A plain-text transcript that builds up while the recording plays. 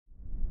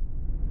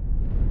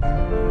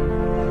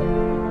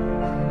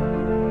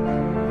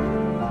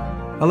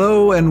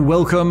Hello and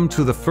welcome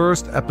to the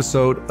first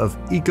episode of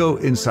Eco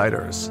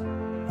Insiders.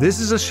 This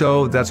is a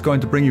show that's going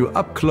to bring you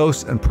up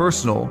close and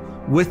personal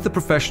with the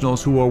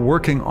professionals who are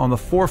working on the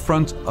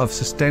forefront of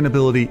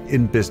sustainability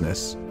in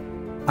business.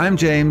 I'm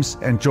James,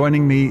 and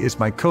joining me is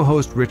my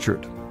co-host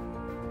Richard.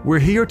 We're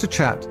here to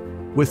chat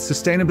with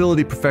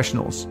sustainability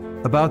professionals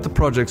about the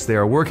projects they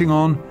are working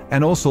on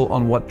and also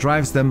on what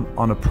drives them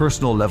on a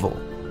personal level.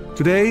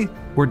 Today,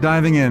 we're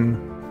diving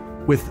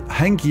in with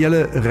Henk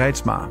Jelle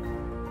Reitsma.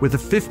 With a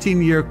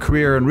 15-year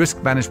career in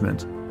risk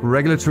management,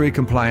 regulatory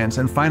compliance,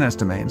 and finance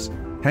domains,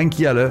 Henk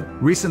Jelle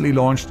recently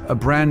launched a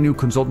brand new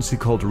consultancy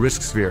called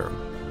RiskSphere.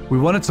 We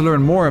wanted to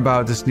learn more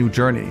about this new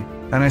journey,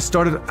 and I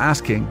started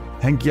asking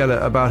Henk Jelle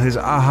about his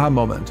aha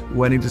moment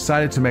when he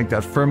decided to make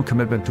that firm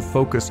commitment to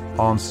focus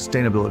on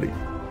sustainability.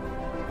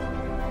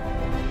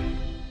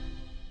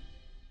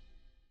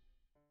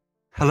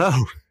 Hello,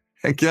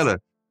 Henk Jelle.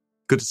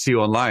 Good to see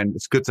you online.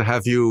 It's good to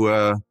have you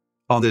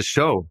on this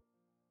show.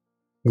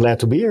 Glad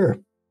to be here.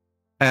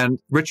 And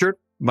Richard,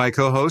 my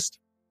co-host,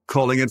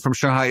 calling in from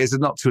Shanghai. Is it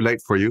not too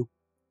late for you?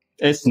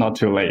 It's not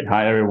too late.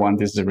 Hi, everyone.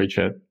 This is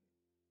Richard.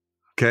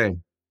 Okay.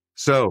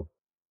 So,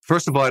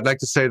 first of all, I'd like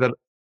to say that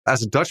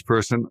as a Dutch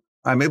person,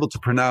 I'm able to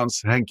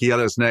pronounce Henk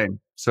Jelle's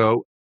name.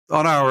 So,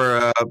 on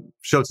our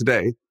show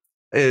today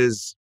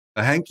is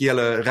Henk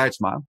Jelle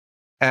Reitsma.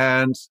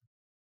 And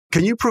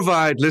can you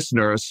provide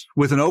listeners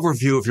with an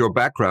overview of your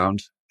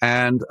background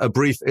and a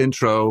brief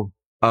intro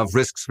of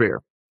RiskSphere?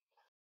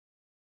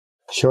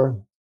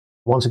 Sure.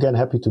 Once again,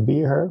 happy to be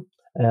here.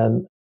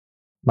 And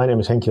my name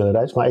is Henk Jelle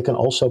Reitsma. I can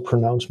also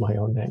pronounce my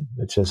own name,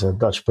 which as a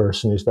Dutch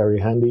person is very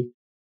handy.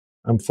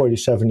 I'm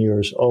 47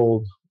 years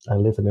old. I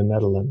live in the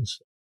Netherlands.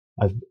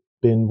 I've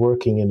been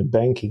working in the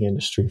banking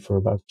industry for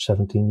about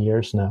 17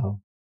 years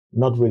now.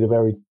 Not with a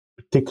very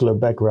particular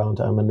background.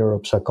 I'm a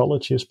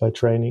neuropsychologist by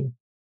training,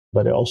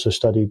 but I also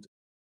studied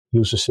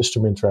user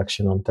system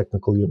interaction on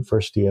Technical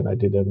University, and I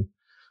did a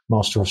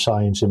Master of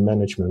Science in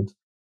Management.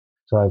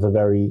 So I have a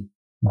very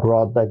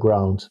broad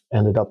background,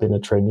 ended up in a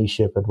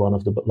traineeship at one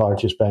of the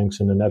largest banks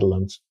in the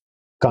Netherlands,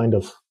 kind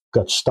of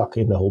got stuck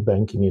in the whole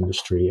banking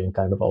industry and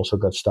kind of also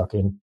got stuck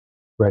in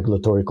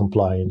regulatory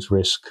compliance,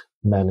 risk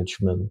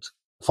management,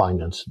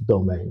 finance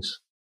domains.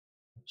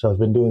 So I've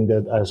been doing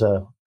that as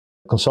a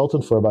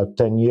consultant for about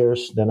 10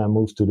 years. Then I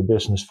moved to the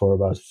business for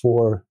about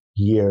 4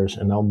 years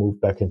and now moved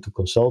back into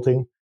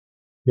consulting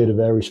with a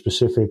very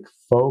specific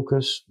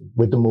focus.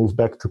 With the move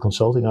back to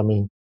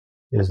consulting,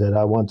 is that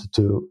I wanted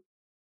to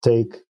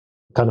take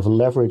kind of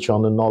leverage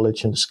on the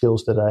knowledge and the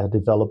skills that I had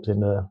developed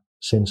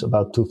since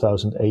about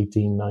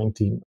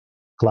 2018-19,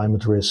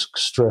 climate risk,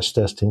 stress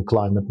testing,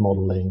 climate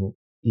modeling,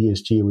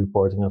 ESG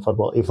reporting. I thought,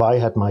 well, if I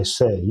had my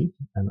say,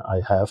 and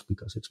I have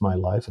because it's my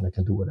life and I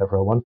can do whatever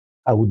I want,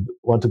 I would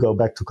want to go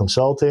back to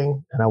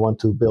consulting, and I want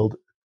to build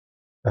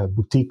a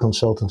boutique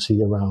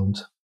consultancy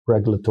around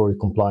regulatory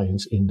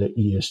compliance in the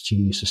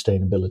ESG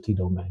sustainability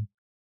domain,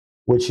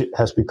 which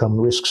has become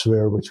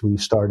RiskSphere, which we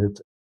started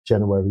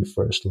January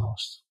 1st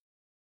last.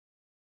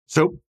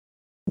 So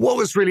what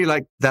was really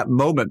like that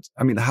moment?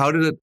 How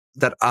did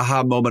that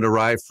aha moment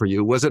arrive for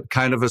you? Was it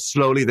kind of a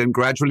slowly then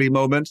gradually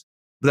moment,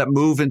 that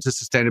move into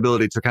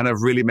sustainability to kind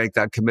of really make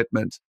that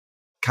commitment?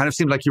 Kind of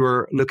seemed like you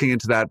were looking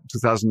into that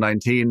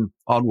 2019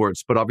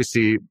 onwards, but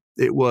obviously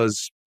it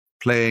was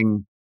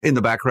playing in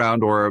the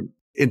background or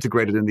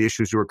integrated in the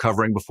issues you were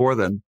covering before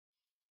then.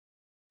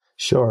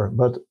 Sure,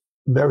 but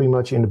very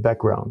much in the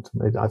background.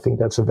 I think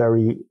that's a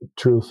very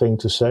true thing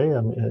to say.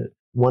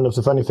 One of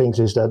the funny things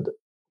is that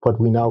what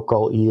we now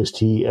call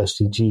ESG,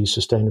 SDG,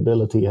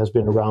 sustainability has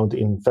been around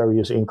in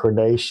various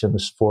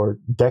incarnations for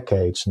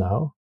decades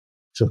now.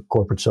 So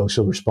corporate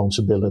social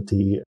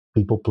responsibility,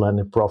 people,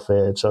 planet,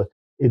 profit. So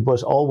it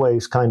was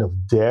always kind of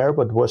there,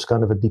 but was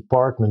kind of a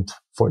department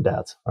for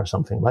that or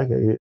something like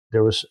it.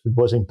 It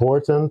was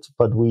important,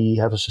 but we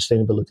have a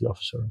sustainability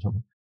officer or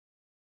something.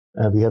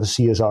 We have a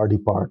CSR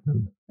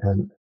department.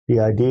 And the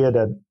idea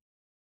that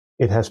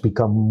it has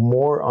become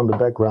more on the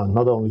background,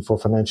 not only for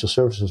financial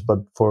services, but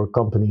for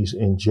companies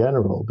in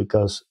general,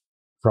 because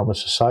from a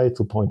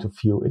societal point of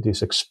view, it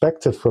is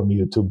expected from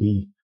you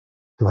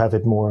to have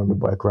it more on the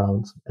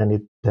background. And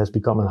it has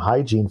become a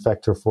hygiene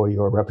factor for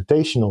your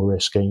reputational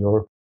risk. And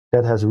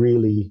that has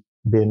really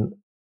been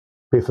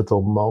a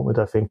pivotal moment,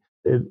 I think.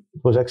 It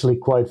was actually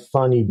quite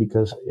funny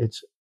because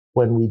it's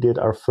when we did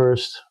our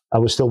first, I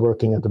was still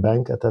working at the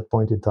bank at that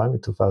point in time, in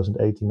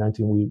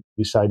 2018-19, we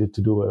decided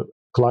to do a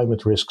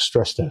climate risk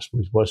stress test,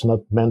 which was not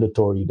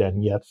mandatory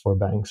then yet for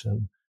banks.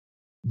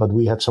 But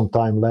we had some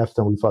time left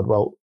and we thought,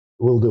 well,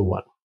 we'll do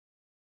one.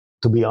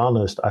 To be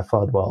honest, I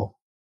thought, well,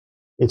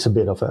 it's a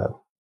bit of a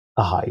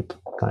hype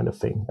kind of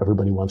thing.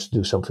 Everybody wants to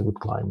do something with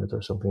climate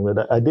or something.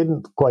 But I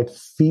didn't quite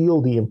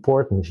feel the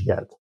importance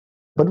yet.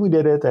 But we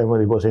did it, and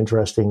when it was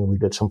interesting, we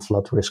did some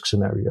flood risk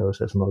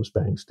scenarios, as most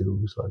banks do.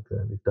 It's like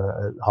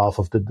half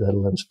of the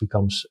Netherlands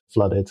becomes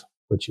flooded,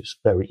 which is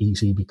very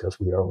easy because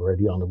we are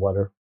already on the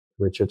water,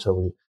 Richard. So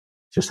we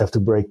just have to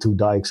break 2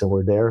 dikes and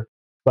we're there.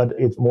 But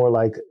it's more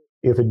like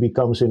if it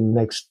becomes in the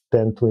next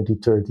 10, 20,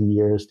 30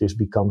 years, this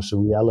becomes a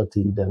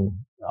reality, then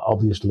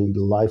obviously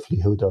the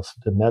livelihood of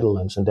the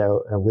Netherlands. And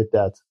with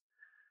that,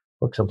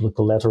 for example, the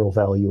collateral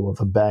value of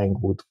a bank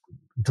would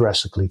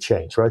drastically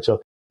change, right?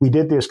 So we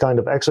did this kind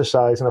of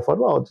exercise and I thought,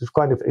 well, it's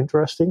kind of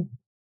interesting.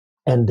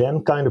 And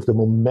then kind of the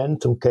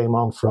momentum came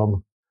on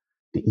from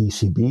the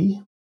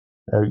ECB,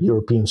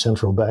 European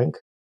Central Bank.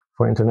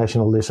 For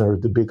international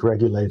listeners, the big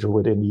regulator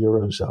within the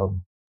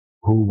Eurozone,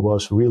 who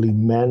was really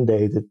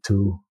mandated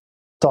to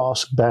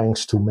task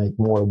banks to make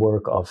more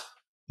work of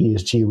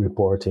ESG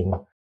reporting,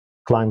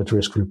 climate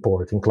risk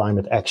reporting,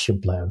 climate action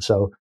plan.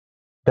 So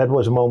that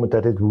was a moment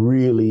that it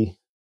really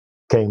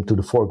came to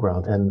the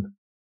foreground. And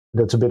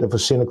that's a bit of a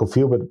cynical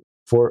view, but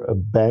for a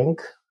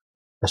bank,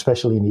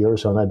 especially in the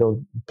Eurozone, I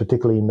don't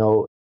particularly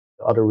know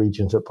other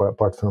regions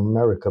apart from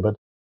America, but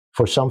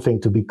for something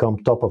to become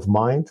top of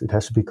mind, it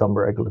has to become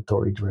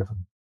regulatory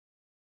driven.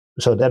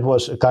 So that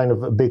was a kind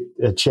of a big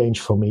change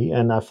for me.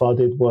 And I thought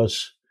it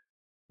was,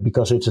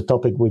 because it's a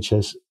topic which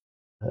has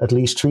at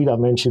least three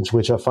dimensions,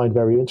 which I find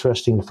very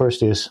interesting. The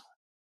first is,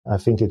 I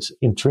think it's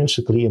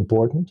intrinsically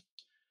important.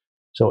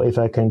 So if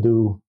I can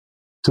do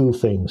two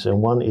things,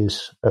 and one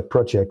is a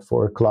project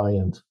for a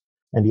client,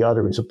 and the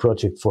other is a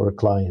project for a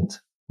client,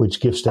 which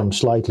gives them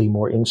slightly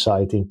more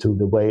insight into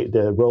the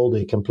role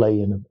they can play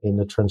in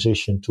the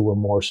transition to a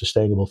more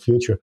sustainable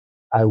future,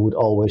 I would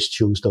always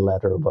choose the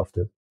latter above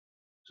them.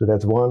 So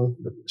that's one.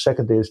 The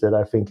second is that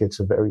I think it's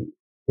a very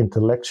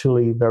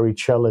intellectually very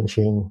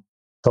challenging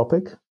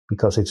topic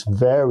because it's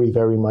very,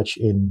 very much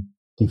in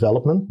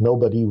development.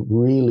 Nobody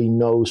really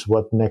knows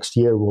what next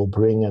year will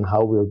bring and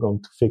how we're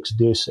going to fix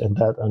this and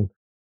that. And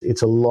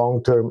it's a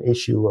long-term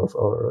issue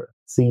or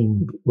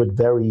theme with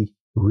very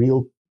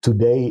real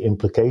today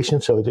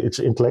implications. So it's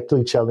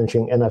intellectually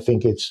challenging. And I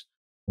think it's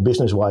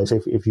business-wise,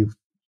 if you've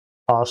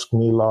asked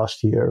me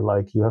last year,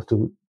 like you have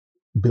to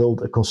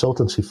build a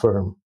consultancy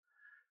firm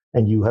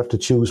and you have to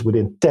choose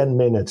within 10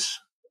 minutes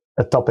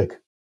a topic,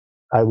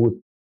 I would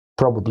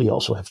probably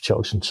also have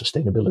chosen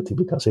sustainability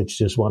because it's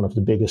just one of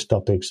the biggest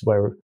topics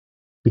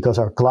because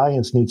our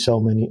clients need so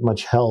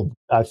much help.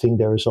 I think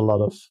there is a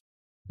lot of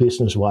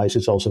business-wise,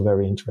 it's also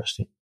very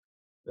interesting.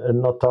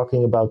 And not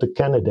talking about the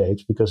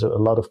candidates, because a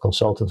lot of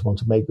consultants want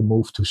to make the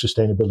move to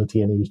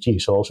sustainability and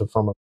ESG. So also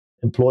from an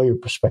employer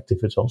perspective,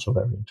 it's also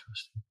very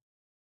interesting.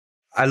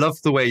 I love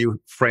the way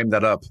you frame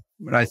that up.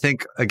 And I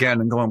think,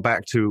 again, going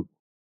back to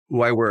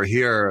why we're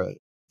here,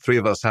 three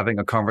of us having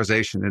a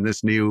conversation in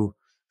this new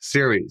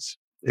series,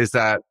 is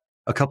that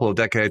a couple of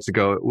decades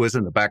ago, it was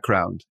in the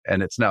background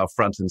and it's now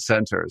front and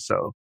center.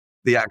 So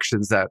the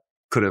actions that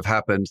could have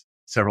happened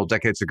several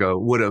decades ago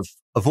would have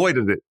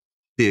avoided it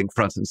being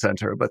front and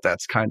center, but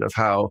that's kind of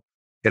how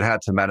it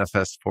had to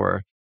manifest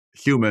for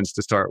humans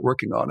to start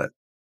working on it.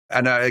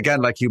 And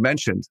again, like you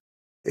mentioned,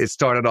 it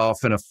started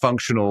off in a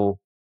functional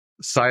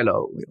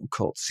silo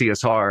called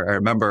CSR. I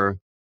remember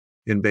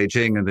in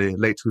Beijing in the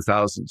late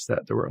 2000s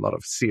that there were a lot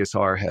of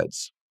CSR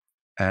heads,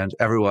 and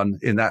everyone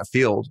in that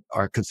field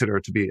are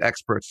considered to be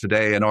experts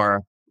today and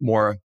are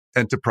more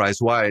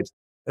enterprise-wide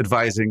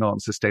advising on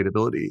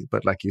sustainability.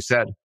 But like you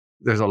said,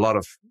 there's a lot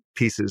of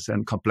pieces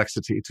and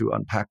complexity to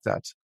unpack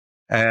that.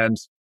 And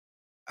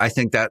I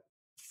think that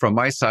from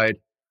my side,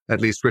 at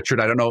least,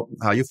 Richard, I don't know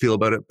how you feel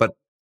about it, but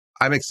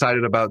I'm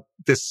excited about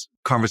this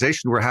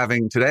conversation we're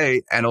having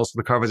today and also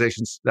the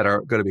conversations that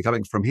are going to be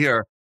coming from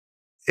here,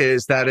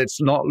 is that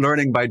it's not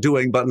learning by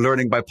doing, but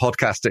learning by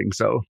podcasting.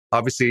 So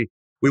obviously,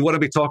 we want to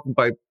be talking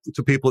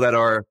to people that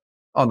are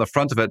on the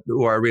front of it,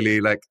 who are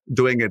really like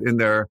doing it in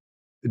their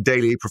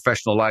daily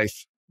professional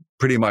life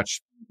pretty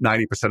much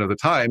 90% of the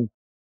time.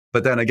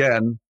 But then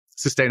again,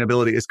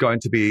 sustainability is going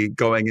to be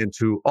going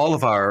into all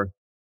of our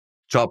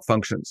job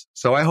functions.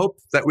 So I hope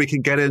that we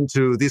can get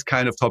into these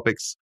kind of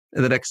topics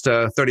in the next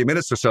 30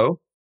 minutes or so.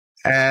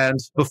 And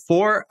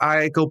before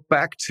I go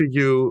back to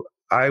you,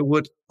 I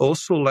would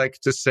also like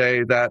to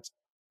say that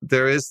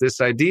there is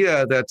this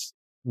idea that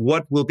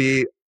what will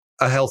be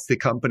a healthy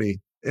company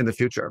in the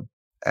future?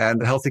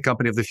 And a healthy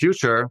company of the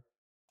future,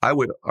 I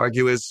would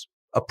argue, is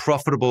a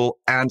profitable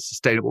and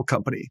sustainable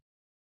company.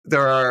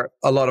 There are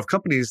a lot of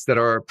companies that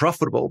are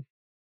profitable,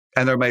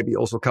 and there may be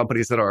also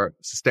companies that are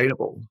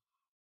sustainable.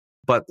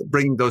 But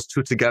bringing those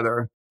two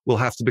together will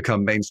have to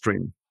become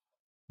mainstream.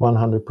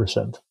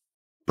 100%.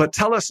 But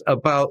tell us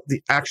about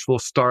the actual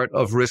start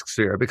of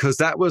RiskSphere, because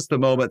that was the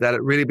moment that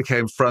it really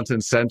became front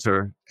and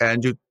center.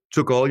 And you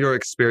took all your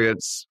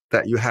experience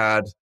that you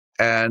had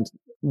and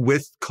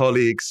with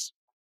colleagues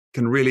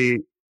can really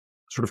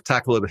sort of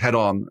tackle it head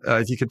on.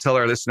 If you could tell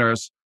our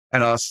listeners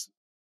and us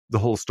the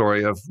whole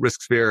story of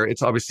RiskSphere,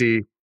 it's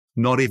obviously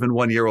not even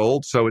 1 year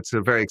old. So it's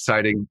a very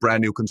exciting,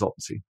 brand new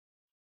consultancy.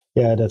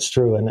 Yeah, that's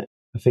true. And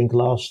I think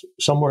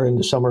somewhere in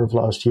the summer of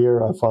last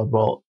year, I thought,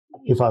 well,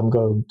 if I'm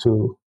going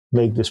to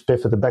make this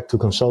pivot back to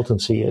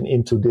consultancy and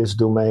into this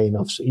domain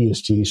of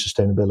ESG,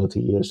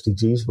 sustainability,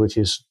 ESDGs, which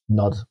is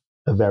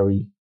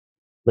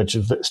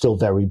still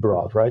very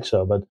broad, right?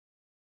 So, but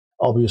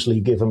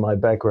obviously, given my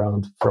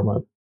background from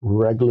a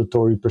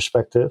regulatory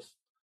perspective,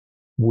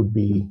 would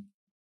be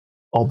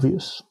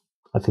obvious.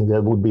 I think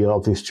that would be an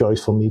obvious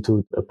choice for me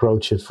to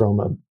approach it from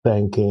a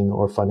banking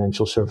or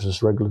financial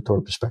services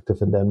regulatory perspective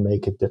and then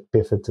make it that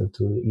pivot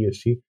into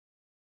ESG.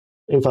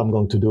 If I'm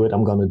going to do it,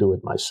 I'm going to do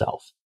it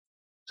myself.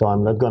 So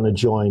I'm not going to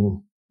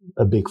join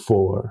a big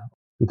four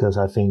because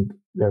I think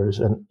there is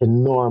an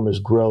enormous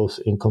growth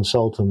in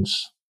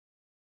consultants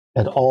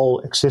at all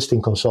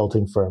existing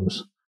consulting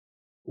firms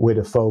with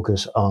a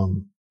focus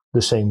on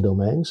the same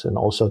domains and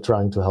also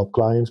trying to help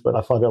clients. But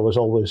I thought that was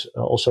always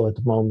also at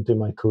the moment in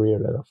my career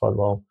that I thought,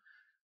 well,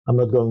 I'm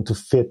not going to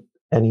fit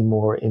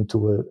anymore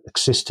into an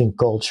existing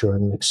culture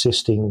and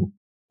existing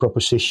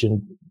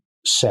proposition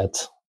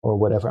set or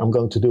whatever. I'm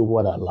going to do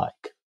what I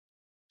like.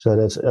 So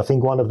that's, I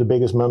think, one of the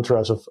biggest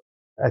mantras of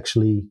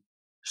actually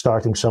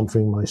starting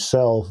something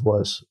myself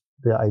was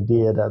the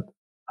idea that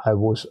I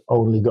was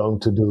only going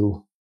to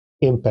do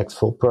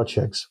impactful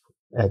projects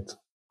at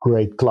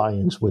great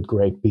clients with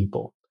great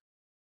people.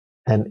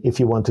 And if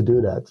you want to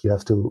do that, you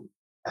have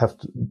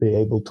to be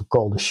able to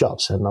call the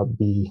shots and not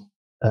be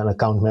an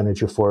account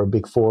manager for a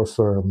big four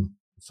firm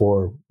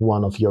for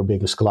one of your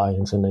biggest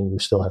clients, and then you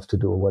still have to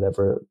do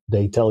whatever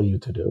they tell you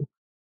to do.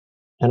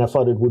 And I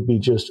thought it would be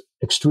just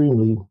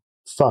extremely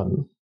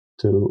fun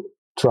to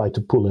try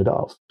to pull it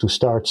off, to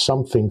start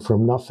something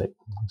from nothing.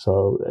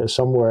 So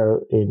somewhere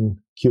in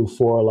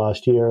Q4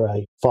 last year,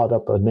 I thought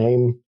up a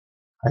name.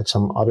 I had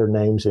some other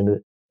names in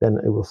it. Then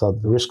I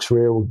thought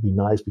RiskSphere would be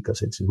nice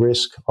because it's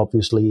risk,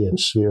 obviously, and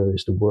sphere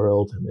is the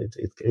world.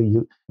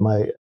 And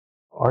my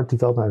art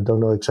development, I don't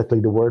know exactly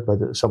the word,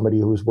 but somebody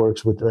who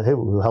works with,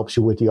 who helps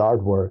you with the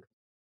artwork,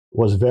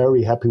 was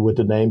very happy with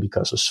the name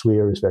because a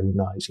sphere is very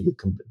nice. You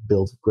can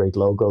build great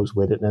logos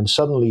with it. And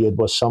suddenly it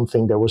was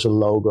something, there was a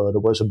logo,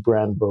 there was a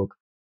brand book.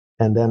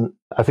 And then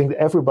I think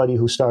everybody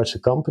who starts a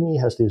company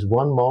has this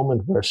one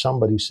moment where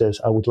somebody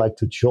says, I would like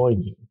to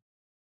join you,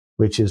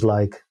 which is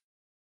like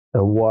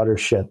a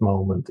watershed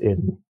moment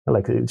in,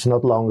 like, it's no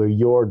longer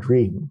your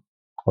dream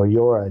or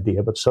your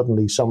idea, but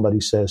suddenly somebody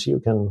says,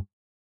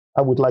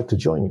 I would like to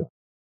join you.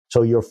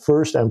 So your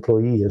first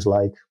employee is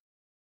like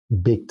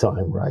big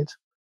time, right?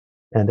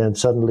 And then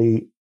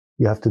suddenly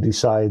you have to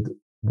decide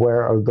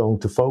where are we going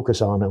to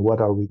focus on and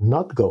what are we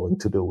not going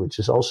to do, which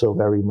is also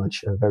very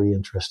much a very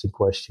interesting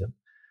question.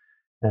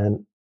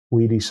 And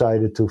we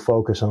decided to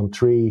focus on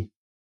 3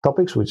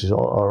 topics, which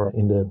are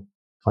in the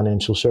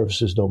financial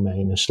services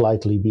domain and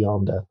slightly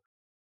beyond that,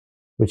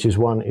 which is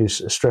one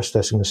is stress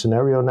testing and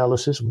scenario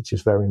analysis, which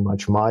is very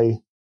much my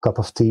cup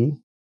of tea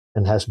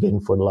and has been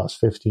for the last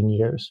 15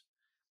 years.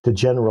 The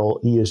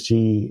general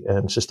ESG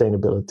and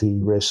sustainability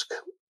risk,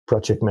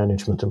 project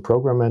management and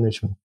program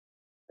management,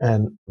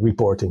 and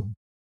reporting.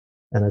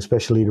 And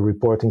especially the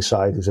reporting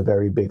side is a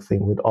very big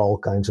thing with all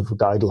kinds of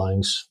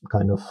guidelines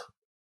kind of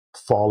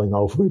falling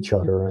over each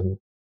other and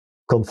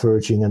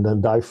converging and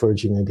then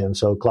diverging again.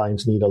 So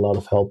clients need a lot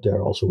of help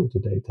there also with the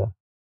data.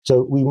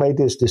 So we made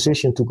this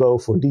decision to go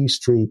for these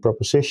 3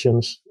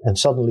 propositions, and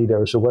suddenly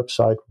there's a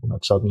website. Well,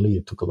 not suddenly,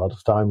 it took a lot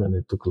of time and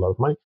it took a lot of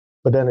money.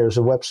 But then there's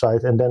a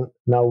website, and then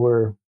now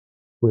we're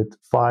with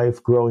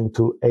 5 growing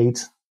to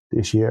 8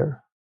 this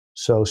year.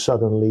 So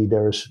suddenly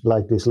there's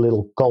like this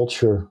little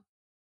culture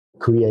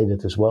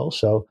created as well.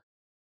 So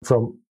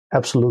from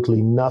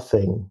absolutely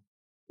nothing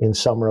in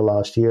summer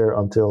last year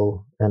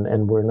until,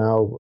 and we're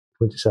now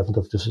 27th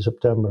of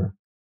September,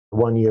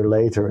 1 year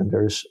later, and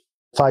there's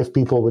 5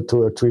 people with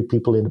 2 or 3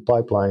 people in the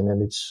pipeline,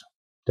 and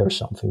there's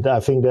something.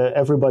 I think that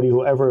everybody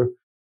who ever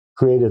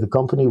created a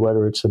company,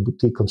 whether it's a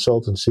boutique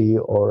consultancy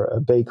or a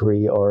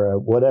bakery or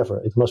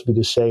whatever, it must be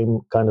the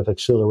same kind of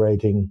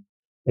exhilarating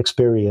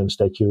experience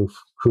that you've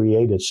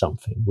created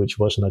something which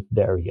was not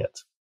there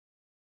yet.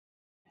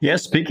 Yeah,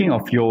 speaking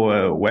of your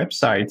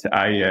website,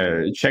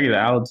 I checked it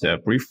out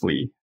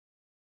briefly.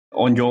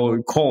 On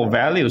your core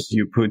values,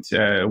 you put,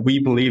 we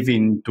believe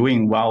in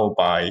doing well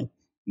by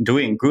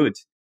doing good.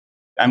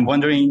 I'm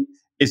wondering,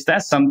 is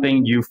that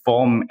something you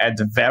form at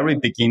the very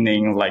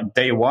beginning, like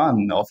day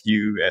one of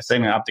you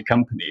setting up the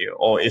company?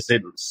 Or is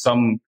it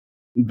some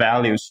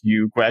values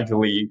you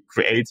gradually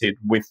created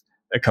with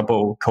a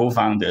couple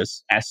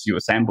co-founders as you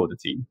assemble the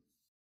team?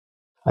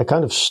 I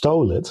kind of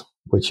stole it,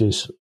 which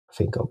is, I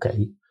think,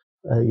 okay.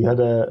 You had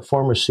a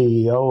former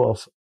CEO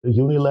of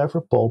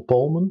Unilever, Paul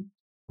Polman,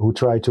 who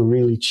tried to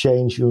really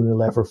change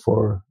Unilever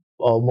for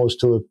almost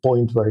to a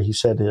point where he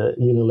said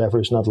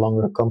Unilever is not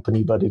longer a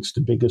company, but it's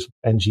the biggest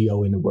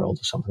NGO in the world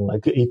or something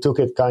like that. He took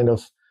it kind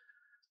of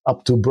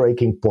up to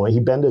breaking point. He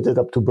bended it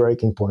up to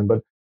breaking point.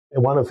 But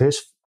one of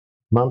his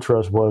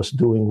mantras was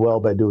doing well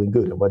by doing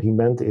good. And what he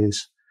meant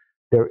is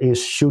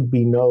should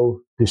be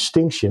no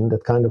distinction.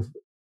 That kind of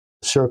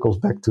circles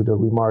back to the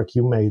remark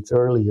you made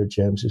earlier,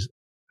 James, is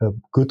a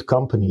good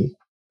company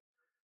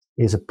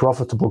is a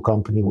profitable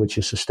company which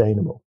is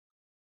sustainable.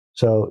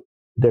 So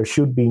there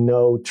should be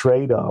no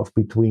trade-off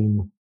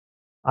between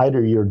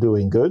either you're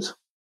doing good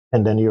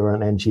and then you're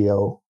an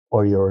NGO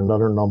or you're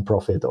another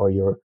nonprofit or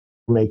you're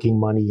making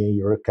money and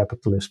you're a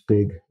capitalist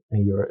pig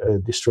and you're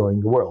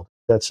destroying the world.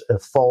 That's a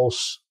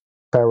false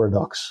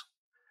paradox.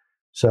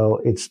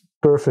 So it's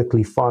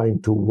perfectly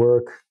fine to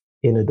work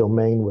in a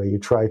domain where you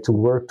try to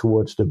work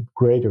towards the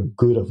greater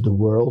good of the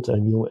world,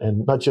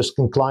 and not just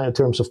in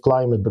terms of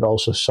climate, but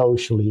also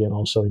socially and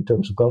also in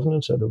terms of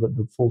governance, so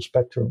the full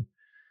spectrum,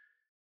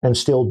 and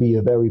still be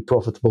a very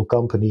profitable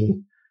company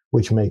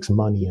which makes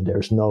money, and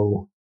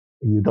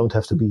you don't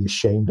have to be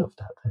ashamed of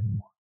that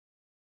anymore.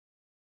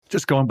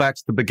 Just going back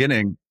to the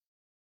beginning,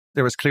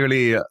 there was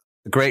clearly a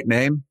great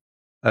name,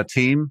 a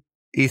team,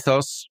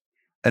 ethos,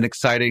 an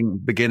exciting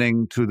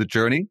beginning to the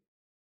journey.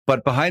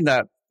 But behind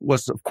that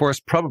was, of course,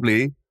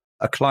 probably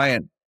a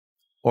client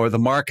or the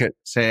market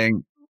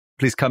saying,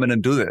 please come in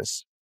and do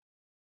this.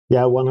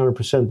 Yeah,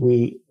 100%.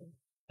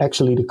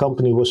 The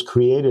company was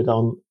created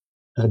on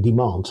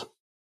demand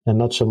and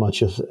not so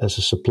much as a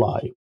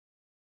supply.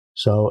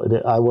 So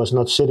I was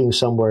not sitting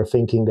somewhere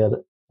thinking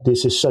that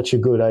this is such a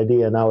good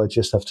idea, now I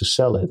just have to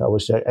sell it. I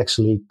was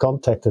actually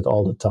contacted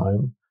all the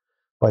time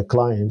by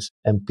clients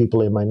and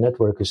people in my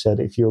network who said,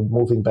 if you're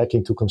moving back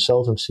into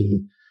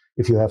consultancy,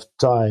 if you have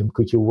time,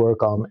 could you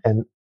work on,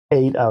 and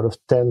 8 out of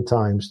 10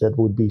 times that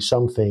would be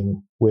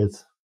something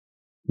with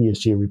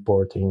ESG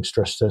reporting,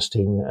 stress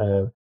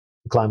testing,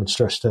 climate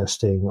stress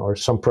testing, or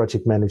some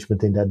project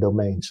management in that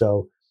domain.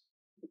 So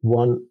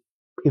one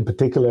in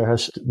particular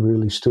has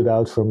really stood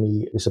out for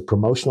me is a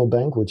promotional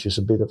bank, which is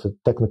a bit of a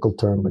technical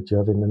term, but you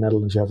have in the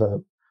Netherlands,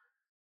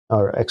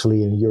 or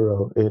actually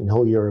in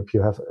whole Europe,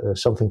 you have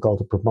something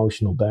called a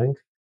promotional bank,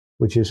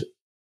 which is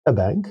a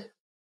bank,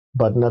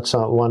 but not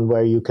one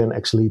where you can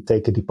actually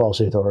take a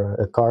deposit or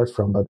a card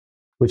from, but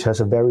which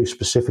has a very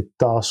specific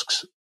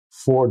tasks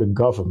for the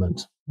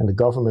government. And the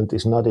government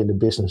is not in the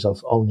business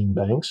of owning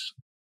banks.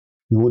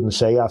 You wouldn't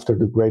say after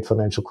the great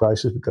financial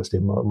crisis, because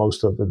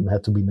most of them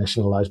had to be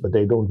nationalized, but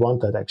they don't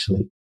want that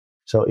actually.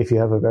 So if you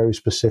have a very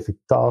specific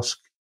task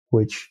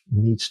which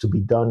needs to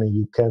be done and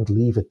you can't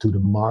leave it to the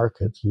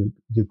market,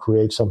 you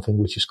create something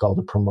which is called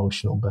a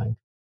promotional bank.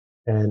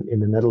 And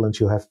in the Netherlands,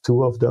 you have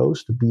 2 of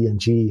those, the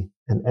BNG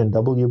and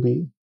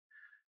NWB.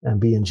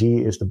 And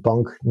BNG is the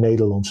Bank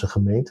Nederlandse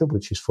Gemeente,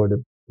 which is for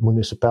the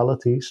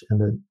municipalities.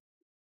 And the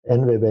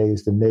NWB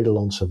is the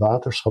Nederlandse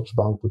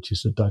Waterschapsbank, which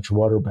is the Dutch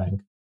water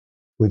bank,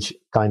 which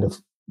kind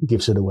of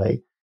gives it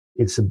away.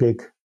 It's a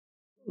big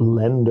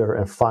lender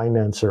and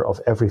financer of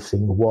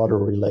everything water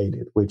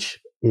related, which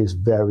is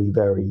very,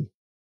 very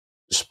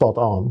spot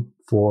on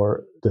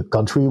for the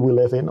country we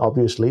live in,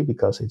 obviously,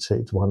 because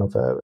it's one of,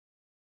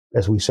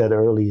 as we said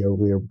earlier,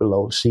 we're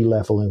below sea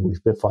level and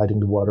we've been fighting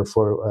the water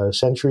for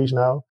centuries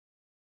now.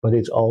 But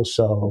it's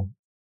also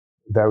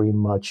very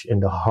much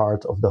in the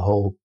heart of the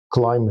whole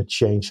climate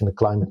change and the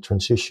climate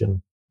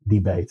transition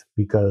debate,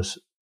 because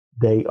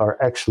they are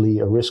actually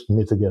a risk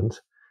mitigant.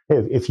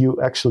 If you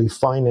actually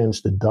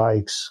finance the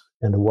dikes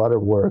and the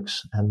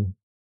waterworks, and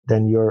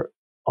then you're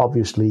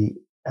obviously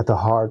at the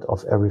heart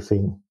of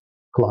everything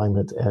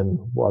climate and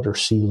water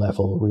sea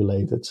level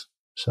related.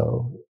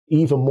 So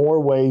even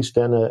more ways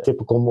than a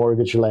typical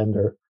mortgage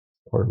lender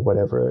or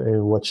whatever,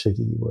 in what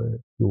city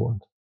you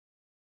want.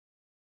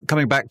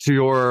 Coming back to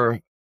your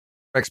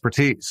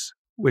expertise,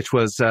 which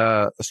was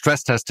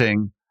stress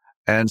testing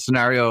and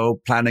scenario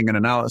planning and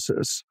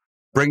analysis,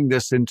 bring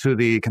this into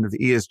the kind of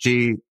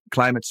ESG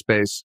climate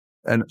space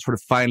and sort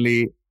of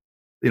finally,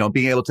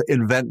 being able to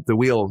invent the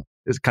wheel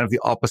is kind of the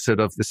opposite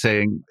of the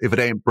saying, if it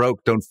ain't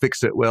broke, don't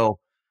fix it. Well,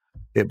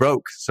 it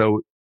broke.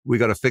 So we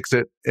got to fix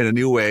it in a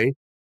new way.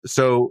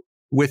 So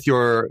with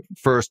your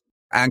first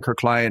anchor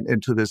client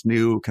into this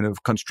new kind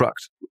of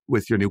construct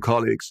with your new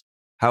colleagues,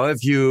 how have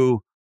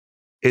you,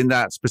 in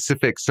that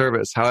specific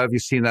service, how have you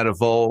seen that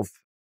evolve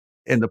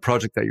in the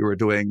project that you were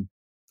doing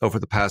over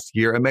the past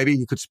year? And maybe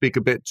you could speak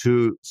a bit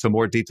to some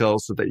more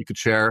details so that you could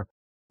share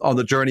on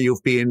the journey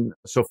you've been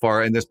so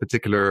far in this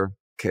particular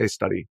case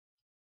study.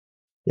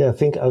 Yeah, I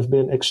think I've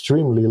been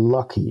extremely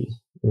lucky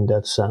in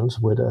that sense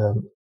with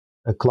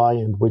a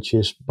client which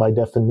is by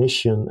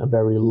definition a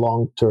very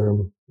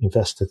long-term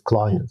invested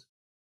client.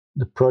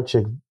 The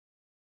project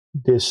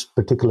this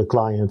particular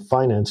client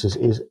finances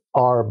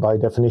are by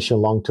definition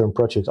long-term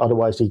projects.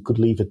 Otherwise, he could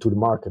leave it to the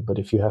market. But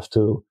if you have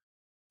to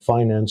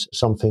finance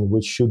something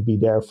which should be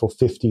there for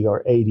 50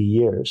 or 80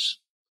 years,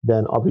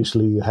 then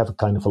obviously you have a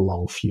kind of a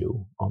long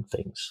view on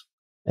things.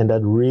 And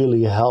that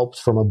really helped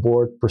from a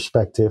board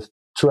perspective,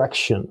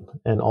 traction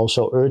and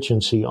also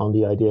urgency on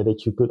the idea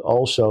that you could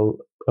also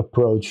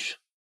approach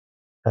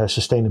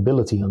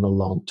sustainability on a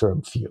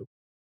long-term view.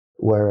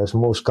 Whereas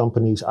most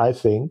companies, I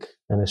think,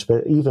 and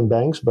even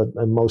banks, but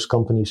most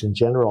companies in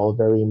general, are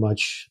very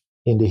much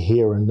in the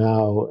here and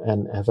now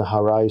and have a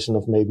horizon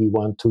of maybe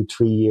 1, 2,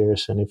 3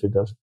 years. And if it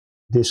does,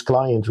 this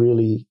client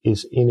really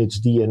is in its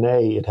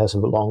DNA, it has a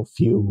long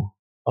view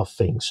of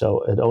things.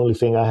 So the only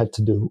thing I had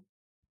to do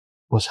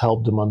was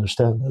help them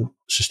understand that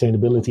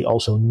sustainability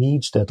also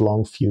needs that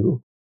long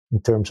view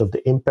in terms of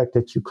the impact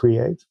that you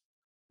create,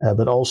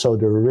 but also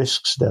the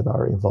risks that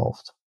are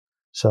involved.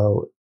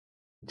 So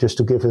just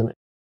to give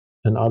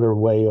another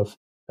way of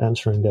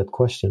answering that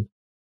question,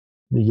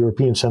 the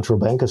European Central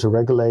Bank as a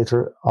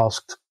regulator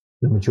asked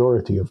the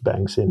majority of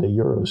banks in the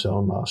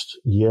Eurozone last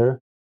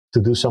year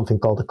to do something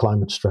called a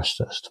climate stress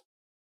test.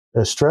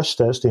 A stress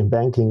test in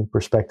banking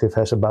perspective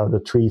has about a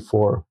 3,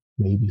 4,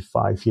 maybe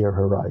 5-year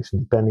horizon,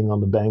 depending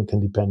on the bank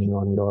and depending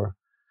on your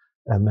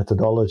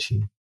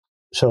methodology.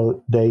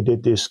 So they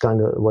did this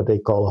kind of what they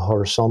call a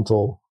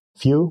horizontal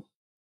view.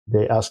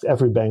 They asked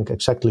every bank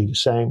exactly the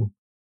same.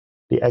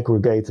 They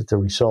aggregated the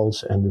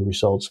results, and the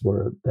results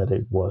were that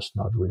it was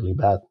not really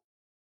bad.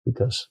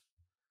 Because,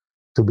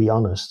 to be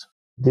honest,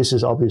 this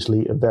is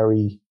obviously a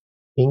very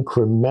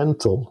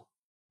incremental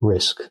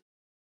risk.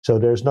 So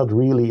there's not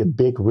really a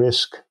big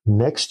risk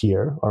next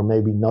year, or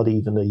maybe not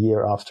even a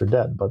year after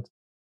that. But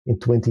in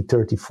 20,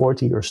 30,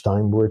 40 years'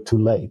 time, we're too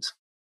late.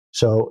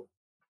 So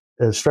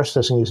stress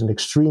testing is an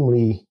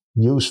extremely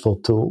useful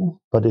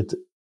tool, but it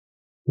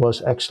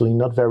was actually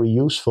not very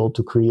useful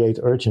to create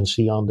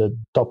urgency on the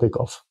topic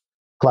of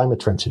climate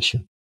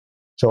transition.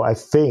 So I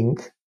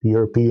think the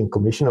European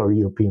Commission or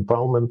European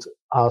Parliament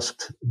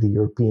asked the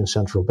European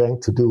Central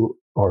Bank to do,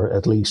 or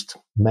at least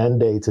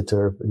mandated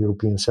the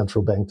European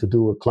Central Bank to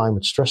do a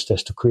climate stress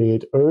test to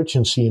create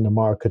urgency in the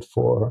market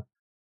for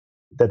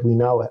that we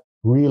now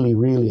really,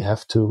 really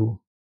have to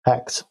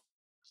act.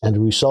 And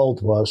the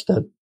result was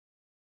that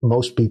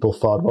most people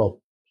thought,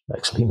 well,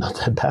 actually not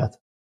that bad.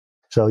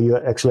 So you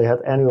actually had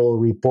annual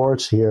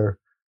reports here.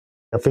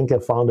 I think I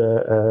found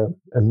a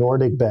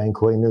Nordic bank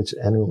who in its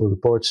annual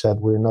report said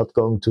we're not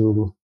going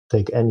to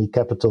take any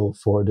capital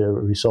for the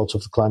results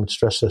of the climate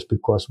stress test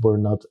because we're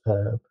not,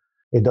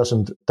 it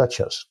doesn't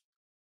touch us.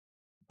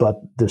 But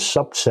the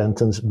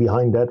sub-sentence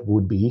behind that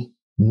would be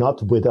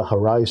not with a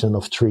horizon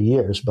of 3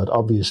 years, but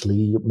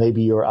obviously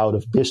maybe you're out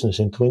of business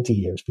in 20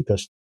 years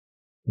because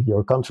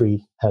your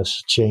country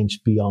has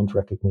changed beyond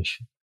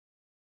recognition.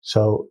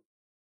 So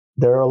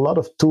there are a lot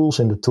of tools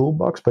in the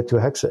toolbox, but you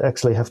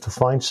actually have to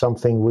find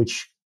something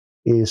which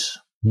is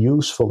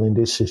useful in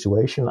this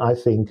situation. I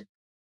think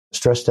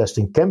stress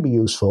testing can be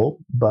useful,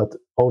 but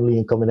only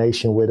in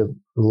combination with a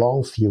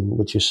long view,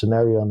 which is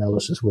scenario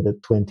analysis with a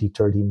 20,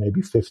 30,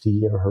 maybe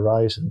 50-year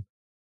horizon,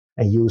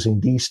 and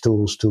using these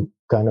tools to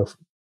kind of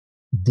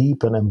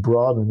deepen and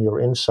broaden your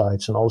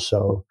insights and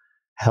also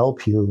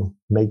help you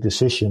make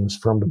decisions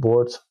from the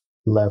board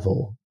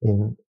level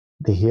in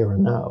the here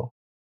and now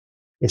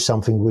is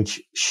something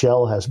which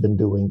Shell has been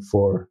doing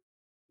for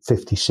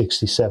 50,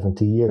 60,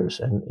 70 years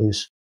and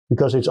is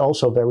because it's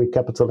also very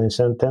capital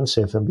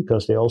intensive and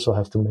because they also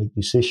have to make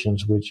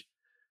decisions which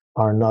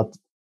are not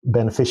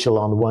beneficial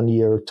on 1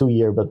 year or 2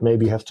 year, but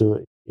maybe have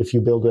to, if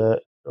you build an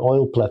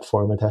oil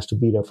platform, it has to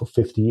be there for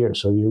 50 years.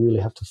 So you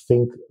really have to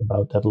think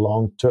about that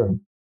long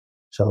term.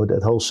 So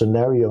that whole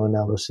scenario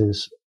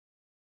analysis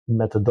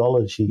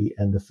methodology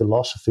and the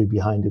philosophy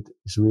behind it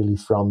is really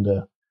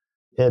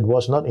it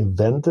was not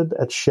invented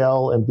at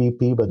Shell and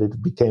BP, but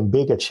it became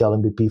big at Shell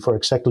and BP for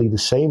exactly the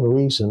same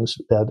reasons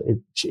that it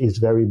is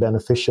very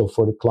beneficial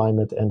for the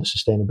climate and the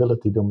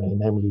sustainability domain,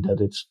 namely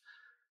that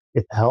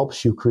it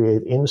helps you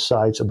create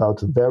insights about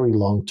the very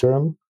long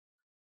term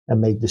and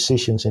make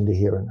decisions in the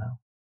here and now.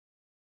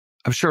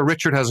 I'm sure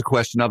Richard has a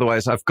question.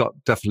 Otherwise, I've got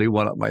definitely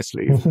one up my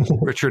sleeve.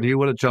 Richard, do you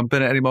want to jump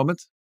in at any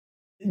moment?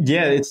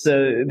 Yeah, it's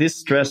this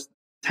stress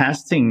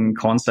testing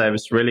concept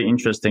is really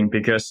interesting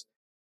because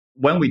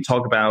when we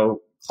talk about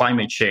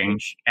climate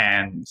change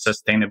and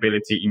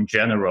sustainability in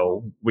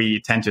general,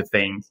 we tend to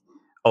think,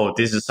 oh,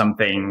 this is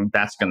something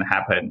that's going to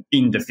happen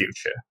in the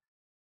future.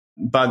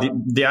 But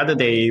the other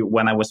day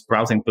when I was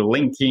browsing through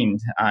LinkedIn,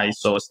 I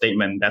saw a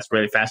statement that's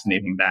really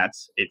fascinating that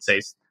it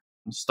says,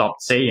 stop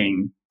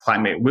saying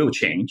climate will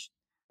change.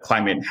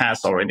 Climate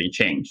has already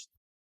changed.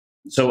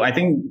 So I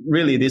think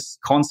really this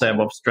concept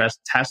of stress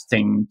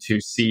testing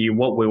to see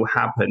what will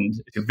happen,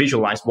 to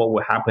visualize what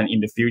will happen in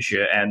the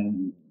future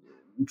and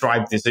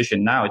drive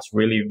decision now, it's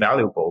really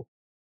valuable.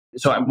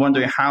 So I'm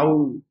wondering,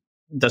 how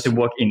does it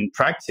work in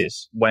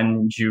practice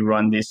when you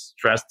run this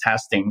stress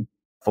testing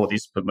for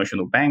this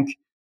promotional bank?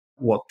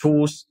 What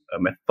tools,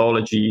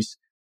 methodologies,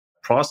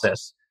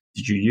 process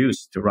did you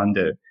use to run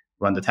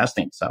the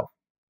testing itself?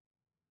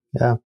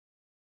 Yeah.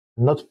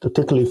 Not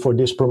particularly for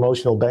this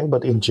promotional bank,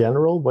 but in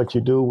general, what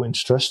you do in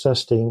stress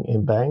testing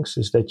in banks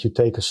is that you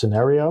take a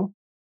scenario,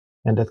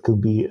 and that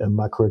could be a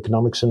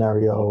macroeconomic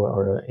scenario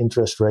or an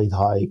interest rate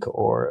hike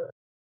or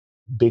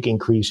big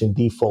increase in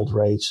default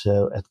rates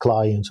at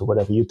clients or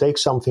whatever. You take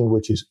something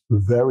which is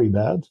very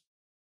bad,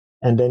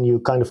 and then you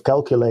kind of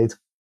calculate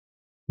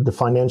the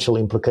financial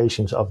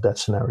implications of that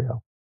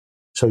scenario.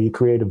 So you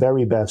create a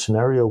very bad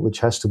scenario, which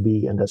has to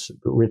be, and that's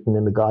written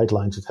in the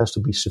guidelines, it has to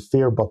be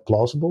severe but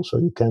plausible. So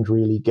you can't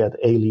really get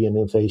alien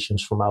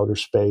invasions from outer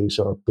space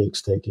or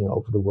pigs taking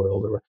over the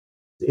world. Or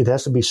it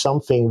has to be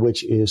something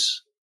which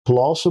is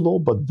plausible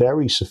but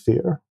very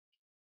severe.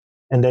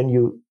 And then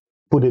you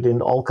put it in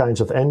all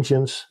kinds of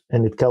engines,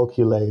 and it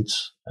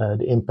calculates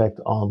the impact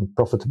on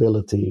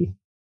profitability,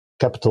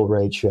 capital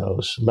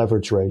ratios,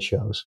 leverage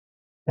ratios.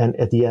 And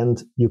at the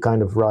end, you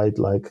kind of write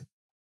like,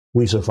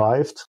 we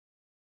survived.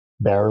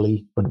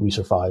 Barely, but we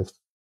survived.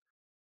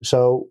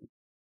 So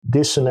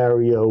this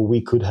scenario, we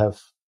could have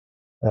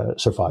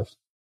survived.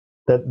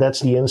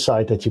 That's the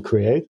insight that you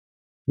create.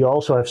 You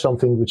also have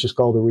something which is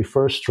called a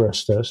reverse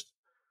stress test.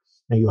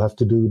 And you have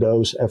to do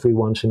those every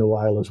once in a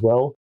while as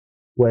well,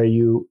 where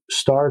you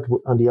start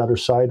on the other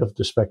side of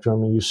the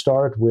spectrum and you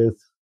start with,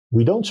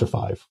 we don't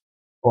survive,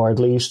 or at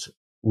least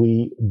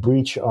we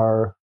breach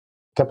our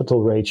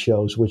capital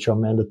ratios, which are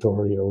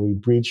mandatory, or we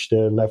breach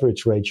the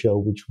leverage ratio,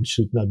 which we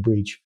should not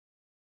breach.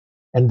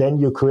 And then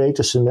you create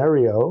a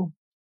scenario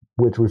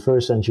with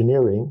reverse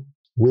engineering,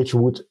 which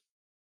would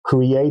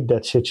create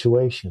that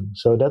situation.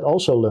 So that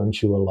also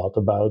learns you a lot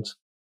about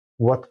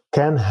what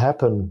can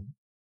happen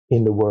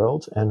in the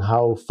world and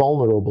how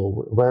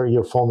vulnerable, where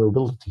your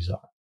vulnerabilities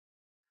are.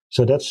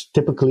 So that's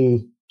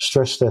typically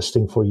stress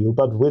testing for you,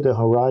 but with a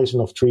horizon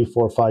of 3,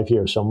 4, 5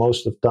 years. So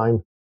most of the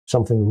time,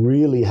 something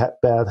really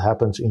bad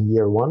happens in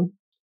year 1.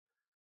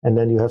 And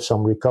then you have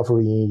some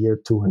recovery in year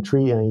 2 and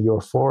 3. And in year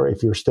 4,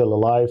 if you're still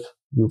alive,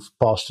 you've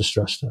passed the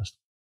stress test.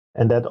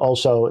 And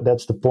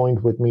that's the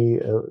point with me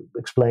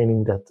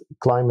explaining that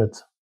climate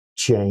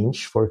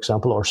change, for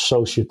example, or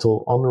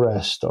societal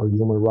unrest or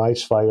human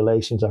rights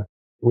violations,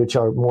 which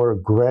are more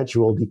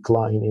gradual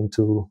decline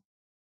into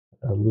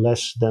a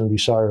less than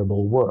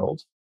desirable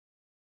world.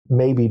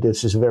 Maybe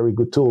this is a very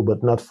good tool,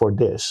 but not for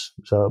this.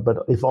 But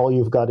if all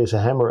you've got is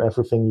a hammer,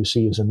 everything you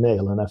see is a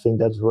nail. And I think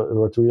that's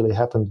what really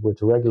happened with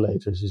the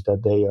regulators, is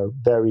that they are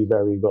very,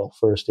 very well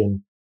versed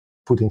in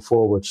putting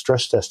forward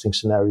stress testing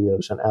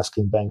scenarios and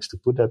asking banks to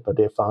put that, but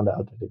they found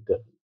out that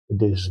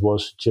this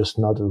was just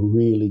not a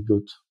really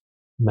good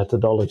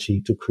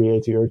methodology to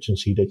create the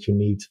urgency that you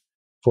need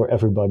for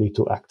everybody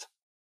to act.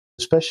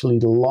 Especially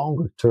the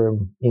longer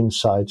term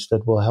insights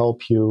that will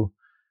help you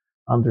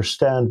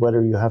understand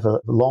whether you have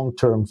a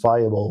long-term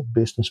viable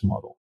business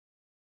model.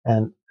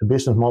 And a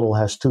business model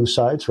has two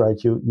sides, right?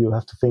 You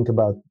have to think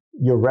about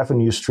your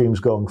revenue streams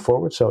going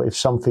forward. So if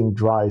something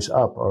dries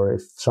up or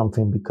if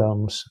something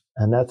becomes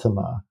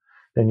anathema,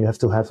 then you have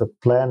to have a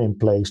plan in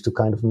place to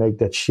kind of make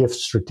that shift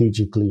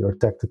strategically or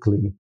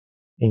tactically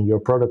in your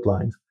product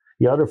lines.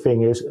 The other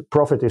thing is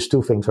profit is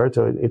two things, right?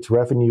 So it's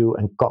revenue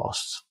and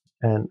costs.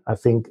 And I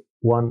think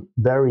one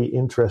very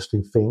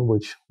interesting thing,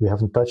 which we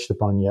haven't touched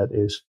upon yet,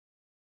 is,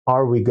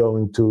 are we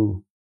going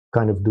to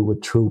kind of do a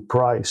true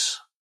price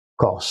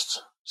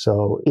cost?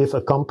 So if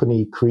a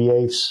company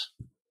creates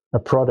a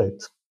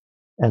product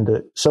and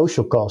the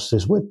social cost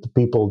is with the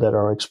people that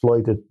are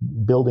exploited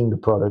building the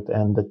product,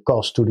 and the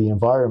cost to the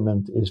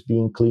environment is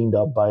being cleaned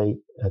up by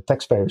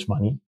taxpayers'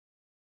 money,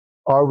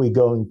 are we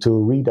going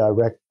to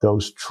redirect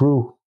those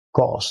true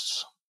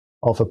costs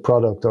of a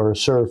product or a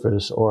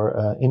service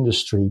or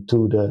industry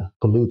to the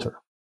polluter?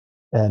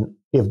 And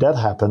if that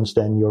happens,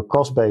 then your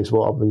cost base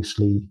will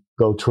obviously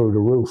go through the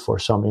roof for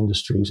some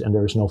industries, and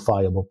there is no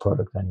viable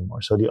product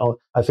anymore. So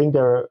I think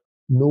there are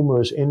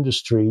numerous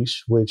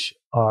industries which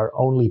are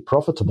only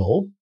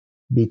profitable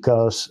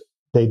because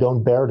they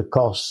don't bear the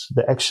costs,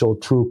 the actual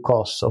true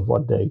costs of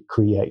what they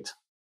create.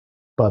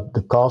 But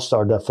the costs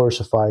are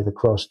diversified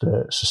across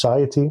the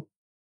society,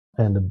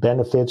 and the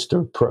benefits,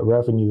 the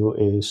revenue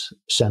is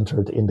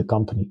centered in the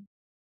company.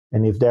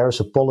 And if there's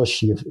a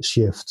policy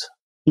shift,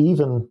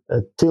 even a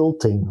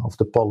tilting of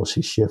the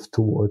policy shift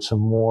towards a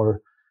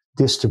more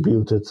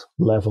distributed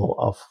level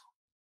of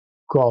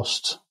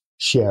cost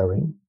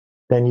sharing,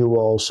 then you will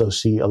also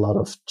see a lot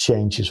of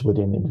changes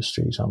within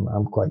industries,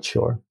 I'm quite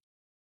sure.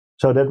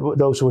 So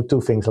those were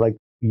two things. Like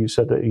you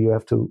said, that you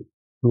have to,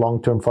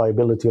 long-term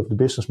viability of the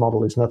business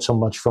model is not so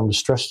much from the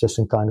stress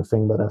testing kind of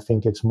thing, but I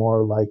think it's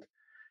more like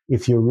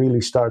if you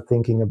really start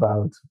thinking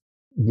about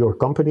your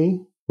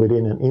company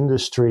within an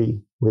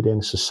industry,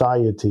 within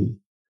society,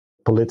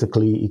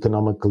 politically,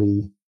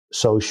 economically,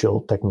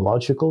 social,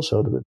 technological,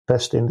 so the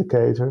best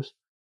indicators.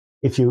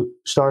 If you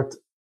start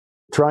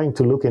trying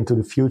to look into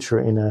the future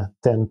in a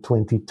 10,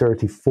 20,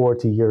 30,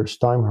 40 years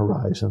time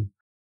horizon,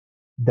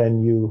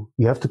 then you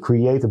have to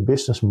create a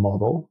business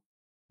model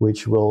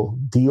which will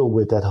deal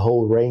with that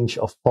whole range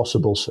of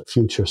possible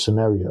future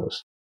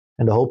scenarios.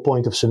 And the whole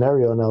point of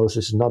scenario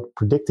analysis is not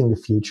predicting the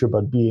future,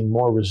 but being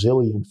more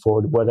resilient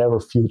for whatever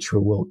future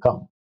will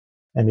come.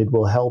 And it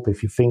will help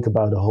if you think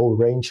about a whole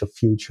range of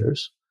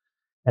futures,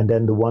 and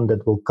then the one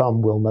that will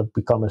come will not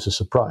become as a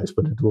surprise,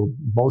 but it will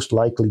most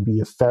likely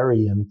be a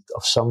variant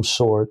of some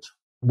sort,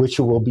 which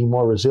you will be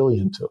more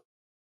resilient to.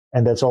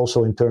 And that's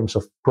also in terms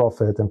of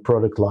profit and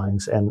product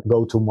lines and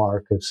go-to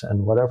markets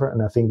and whatever.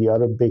 And I think the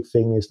other big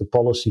thing is the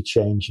policy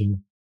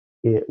changing.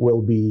 It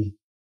will be,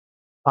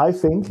 I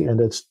think, and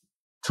that's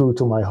true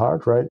to my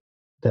heart, right,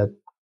 that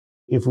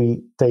if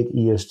we take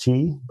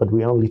ESG, but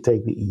we only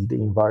take the E,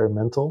 the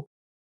environmental,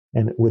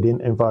 and within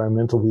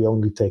environmental, we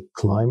only take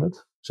climate.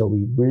 So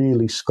we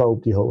really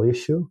scope the whole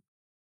issue.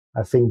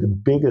 I think the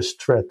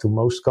biggest threat to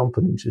most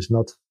companies is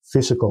not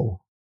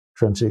physical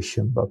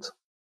transition, but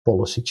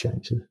policy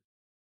changes.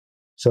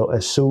 So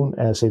as soon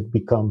as it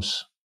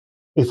becomes,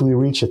 if we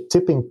reach a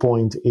tipping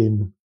point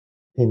in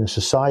a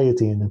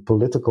society in a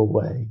political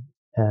way,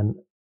 and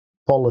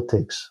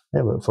politics,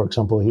 for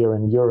example, here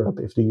in Europe,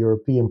 if the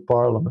European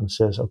Parliament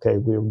says, okay,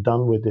 we're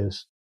done with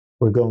this,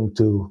 we're going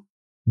to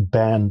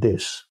ban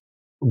this.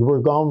 We're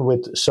gone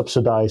with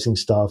subsidizing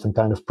stuff and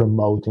kind of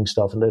promoting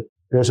stuff, and that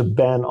there's a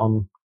ban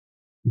on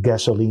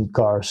gasoline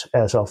cars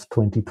as of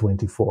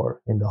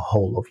 2024 in the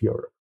whole of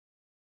Europe.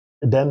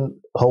 Then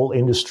whole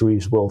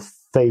industries will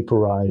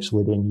vaporize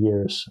within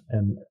years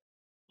and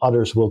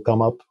others will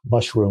come up,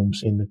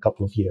 mushrooms, in a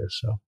couple of years.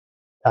 So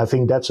I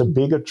think that's a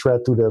bigger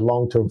threat to the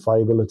long-term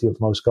viability of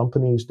most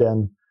companies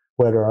than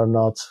whether or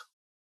not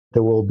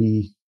there will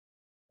be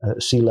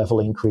a sea level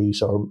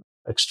increase or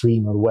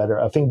extremer weather.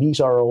 I think these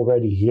are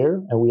already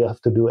here, and we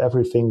have to do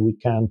everything we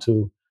can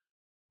to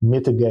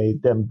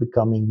mitigate them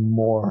becoming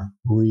more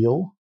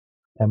real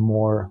and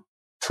more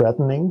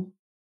threatening.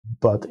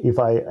 But if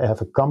I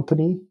have a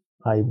company,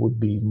 I would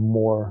be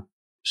more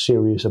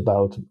serious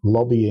about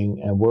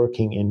lobbying and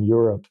working in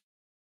Europe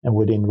and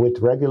with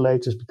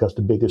regulators, because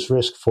the biggest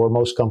risk for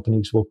most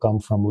companies will come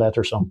from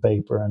letters on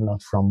paper and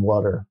not from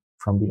water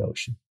from the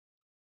ocean.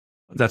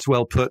 That's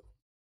well put.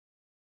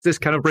 This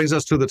kind of brings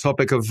us to the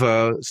topic of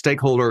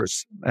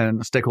stakeholders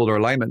and stakeholder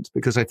alignment,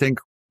 because I think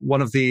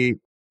one of the,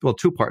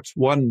 two parts.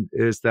 One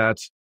is that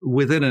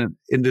within an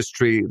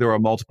industry, there are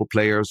multiple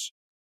players,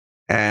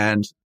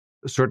 and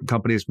certain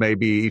companies may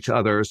be each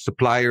other's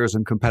suppliers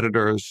and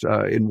competitors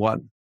in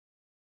one.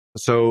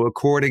 So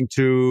according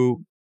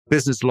to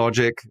business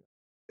logic,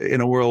 in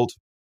a world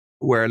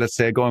where, let's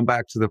say, going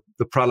back to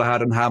the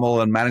Prahalad and Hamel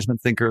and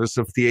management thinkers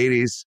of the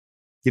 80s,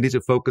 you need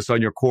to focus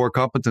on your core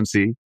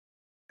competency.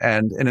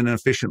 And in an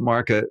efficient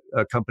market,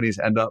 companies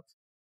end up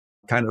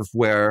kind of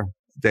where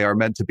they are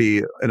meant to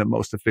be in a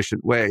most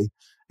efficient way.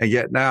 And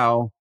yet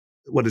now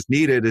what is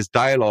needed is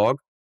dialogue.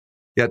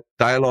 Yet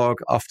dialogue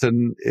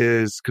often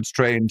is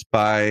constrained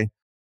by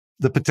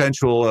the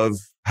potential of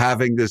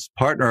having this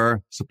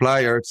partner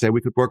supplier say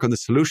we could work on the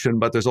solution,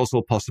 but there's also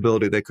a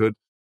possibility they could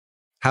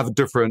have a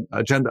different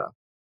agenda.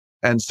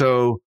 And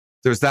so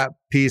there's that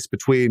piece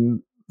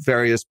between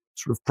various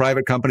sort of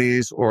private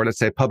companies or, let's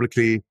say,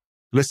 publicly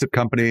listed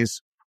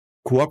companies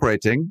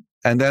cooperating.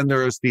 And then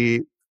there's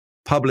the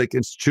public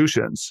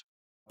institutions,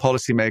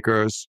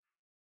 policymakers.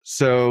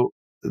 So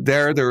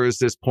there is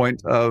this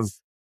point of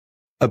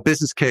a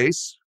business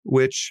case,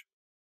 which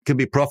can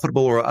be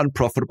profitable or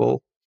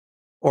unprofitable,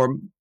 or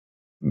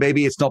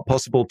maybe it's not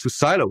possible to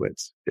silo it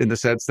in the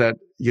sense that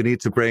you need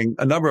to bring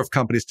a number of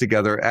companies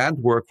together and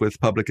work with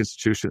public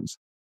institutions.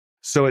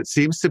 So it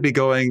seems to be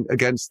going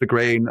against the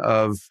grain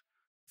of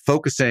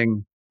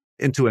focusing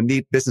into a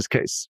neat business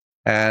case.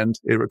 And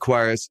it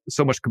requires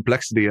so much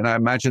complexity. And I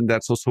imagine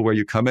that's also where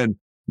you come in,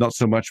 not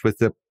so much with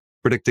the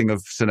predicting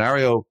of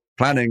scenario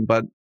planning,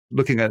 but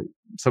looking at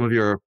some of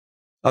your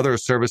other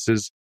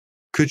services.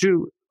 Could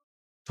you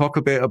talk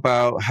a bit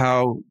about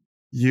how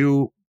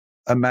you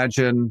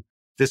imagine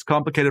this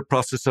complicated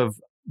process of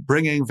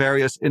bringing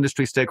various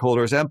industry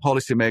stakeholders and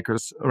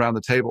policymakers around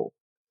the table?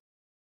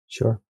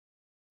 Sure.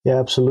 Yeah,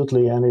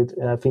 absolutely. And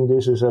I think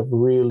this is a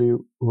really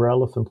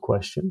relevant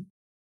question.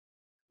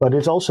 But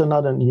it's also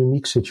not a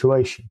unique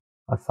situation,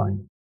 I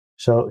find.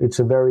 So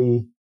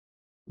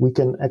we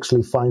can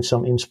actually find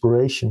some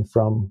inspiration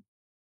from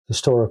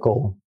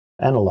historical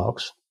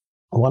analogs.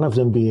 One of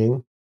them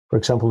being, for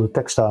example, the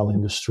textile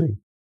industry,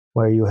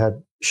 where you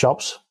had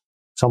shops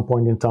at some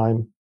point in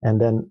time.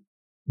 And then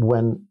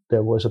when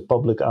there was a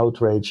public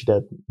outrage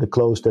that the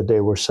clothes that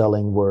they were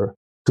selling were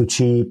too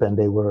cheap and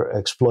they were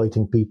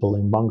exploiting people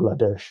in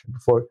Bangladesh,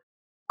 before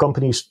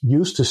companies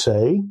used to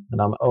say,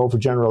 and I'm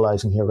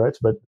overgeneralizing here, right?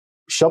 But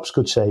shops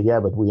could say, yeah,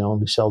 but we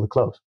only sell the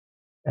clothes.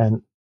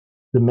 And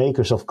the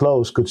makers of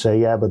clothes could say,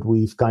 yeah, but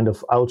we've kind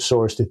of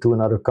outsourced it to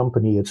another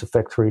company. It's a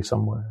factory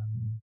somewhere.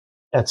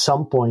 At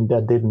some point,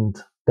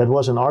 that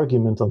was an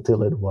argument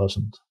until it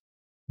wasn't,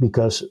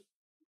 because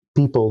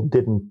people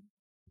didn't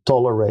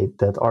tolerate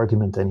that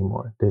argument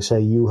anymore. They say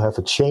you have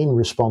a chain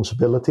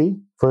responsibility.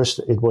 First,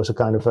 it was a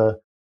kind of a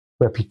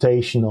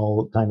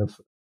reputational kind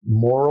of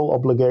moral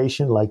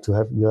obligation, like you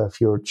have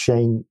your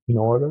chain in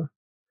order.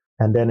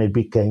 And then it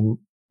became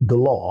the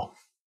law.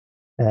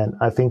 And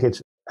I think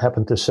it's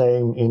happened the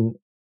same in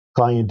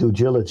client due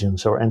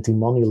diligence or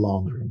anti-money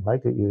laundering.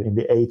 Like in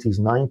the 80s,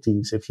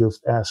 90s, if you've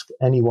asked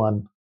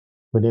anyone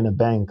within a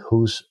bank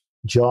whose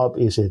job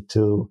is it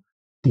to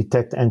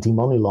detect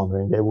anti-money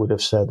laundering, they would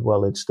have said,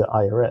 well, it's the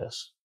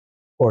IRS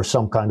or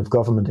some kind of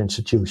government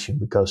institution,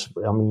 because,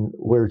 I mean,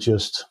 we're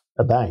just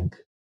a bank.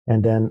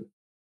 And then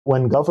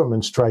when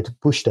governments try to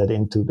push that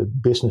into the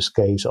business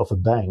case of a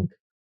bank,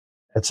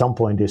 at some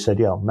point they said,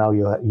 yeah, now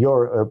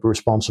you're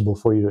responsible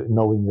for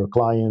knowing your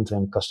client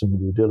and customer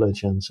due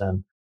diligence.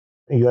 And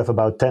you have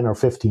about 10 or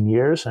 15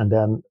 years, and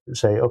then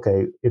say,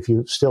 okay, if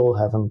you still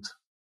haven't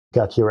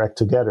got your act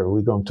together,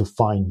 we're going to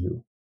fine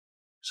you.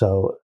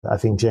 So I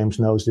think James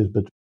knows this,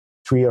 but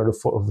 3 out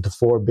of the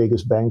 4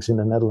 biggest banks in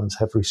the Netherlands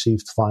have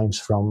received fines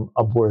from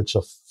upwards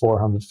of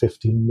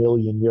 415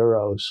 million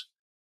euros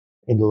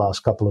in the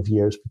last couple of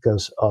years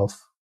because of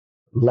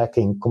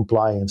lacking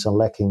compliance and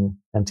lacking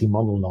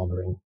anti-money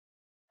laundering.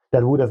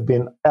 That would have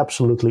been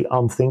absolutely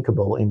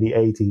unthinkable in the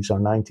 80s or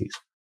 90s.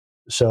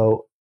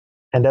 So,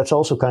 and that's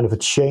also kind of a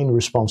chain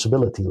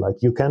responsibility. Like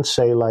you can't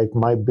say like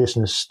my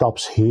business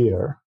stops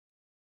here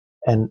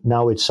and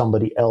now it's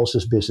somebody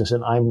else's business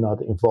and I'm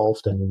not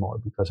involved anymore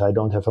because I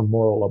don't have a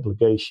moral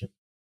obligation.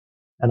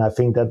 And I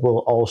think that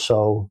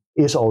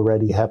is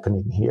already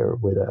happening here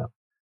with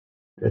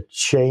a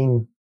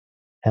chain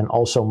and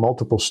also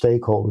multiple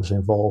stakeholders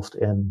involved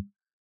in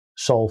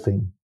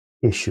solving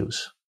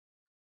issues.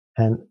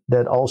 And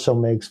that also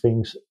makes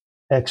things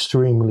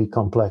extremely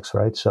complex,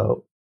 right?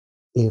 So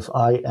if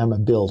I am a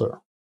builder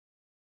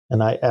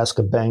and I ask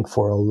a bank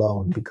for a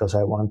loan because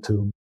I want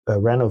to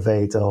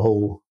renovate a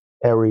whole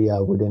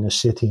area within a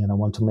city and I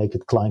want to make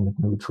it climate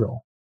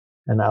neutral,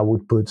 and I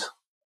would put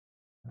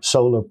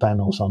solar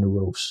panels on the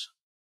roofs,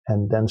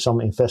 and then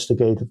some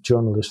investigative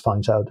journalist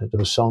finds out that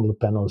those solar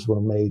panels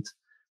were made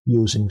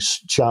using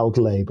child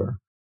labor,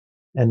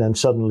 and then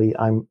suddenly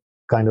I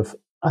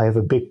have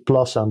a big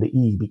plus on the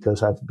E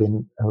because I've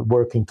been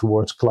working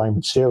towards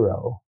climate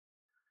zero,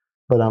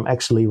 but I'm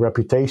actually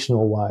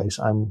reputational wise,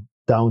 I'm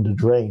down the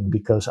drain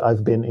because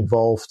I've been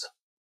involved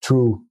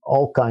through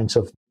all kinds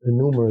of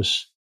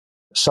numerous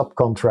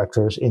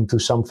subcontractors into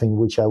something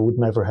which I would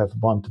never have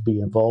wanted to be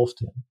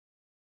involved in.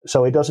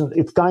 So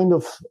it's kind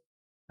of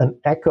an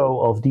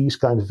echo of these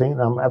kinds of things.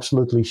 I'm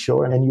absolutely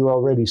sure, and you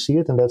already see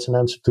it, and that's an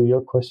answer to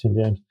your question,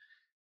 James,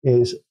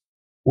 is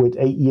with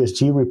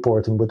ESG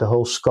reporting, with the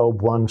whole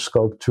scope 1,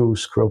 scope 2,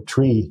 scope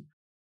 3,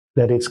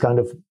 that it's kind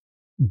of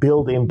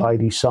built in by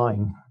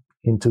design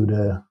into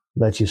the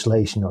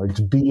legislation, or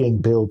it's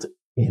being built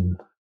in.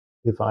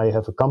 If I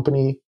have a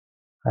company,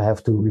 I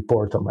have to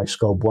report on my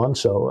scope 1,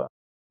 so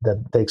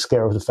that takes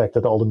care of the fact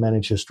that all the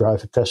managers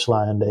drive a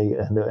Tesla and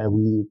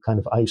we kind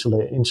of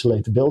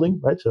insulate the building,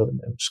 right? So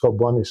scope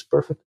 1 is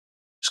perfect.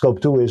 Scope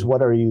 2 is,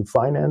 what are you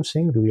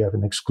financing? Do you have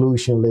an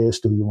exclusion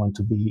list? Do you want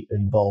to be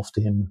involved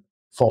in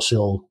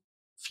fossil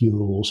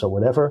fuels or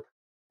whatever?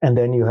 And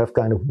then you have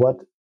kind of, what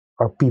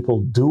are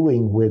people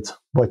doing with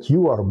what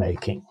you are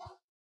making?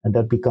 And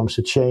that becomes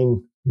a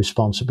chain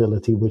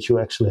responsibility, which you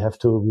actually have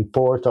to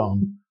report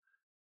on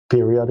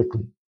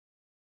periodically.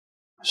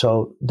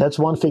 So that's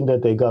one thing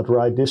that they got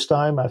right this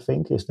time, I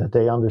think, is that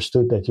they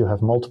understood that you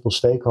have multiple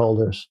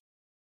stakeholders.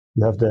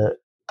 You have the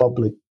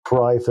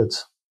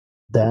public-private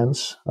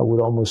dance, I would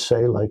almost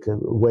say, like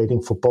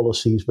waiting for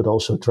policies, but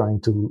also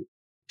trying to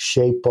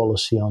shape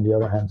policy on the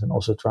other hand, and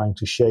also trying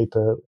to shape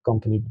a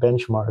company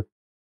benchmark.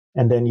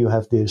 And then you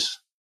have this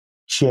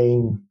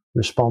chain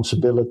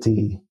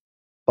responsibility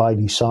by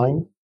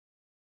design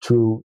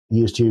through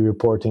ESG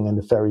reporting and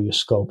the various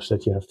scopes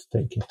that you have to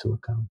take into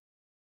account.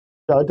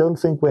 I don't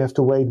think we have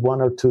to wait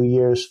 1 or 2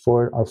 years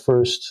for our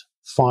first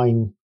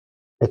fine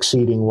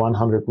exceeding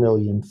 100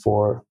 million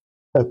for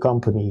a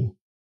company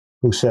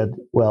who said,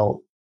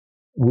 well,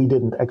 we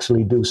didn't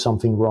actually do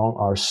something wrong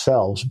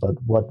ourselves, but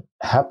what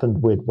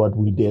happened with what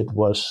we did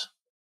was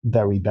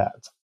very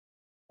bad.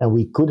 And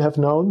we could have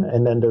known,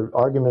 and then the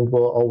argument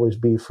will always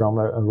be from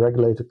a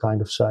regulator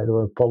kind of side,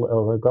 or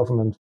a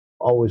government,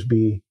 always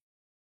be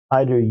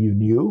either you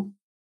knew,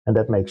 and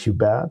that makes you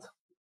bad,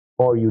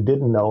 or you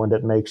didn't know, and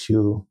that makes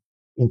you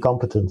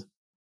incompetent.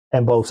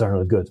 And both are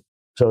not good.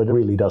 So it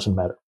really doesn't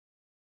matter.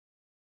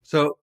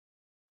 So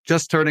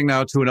just turning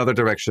now to another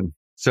direction.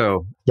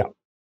 So yeah,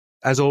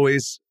 as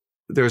always,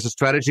 there's a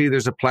strategy,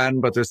 there's a plan,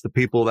 but there's the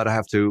people that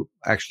have to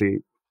actually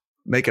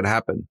make it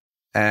happen.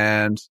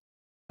 And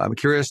I'm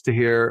curious to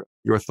hear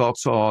your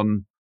thoughts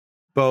on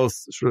both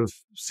sort of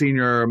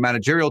senior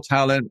managerial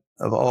talent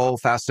of all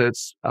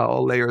facets,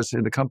 all layers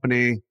in the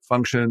company,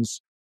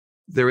 functions.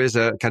 There is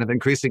a kind of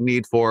increasing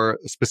need for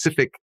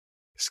specific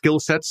skill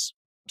sets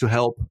to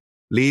help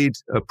lead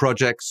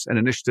projects and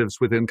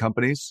initiatives within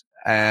companies.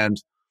 And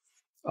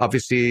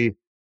obviously,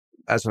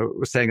 as I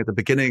was saying at the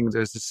beginning,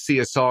 there's this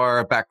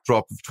CSR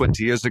backdrop of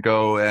 20 years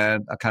ago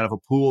and a kind of a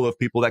pool of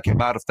people that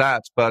came out of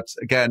that. But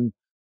again,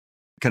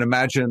 you can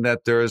imagine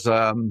that there's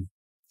a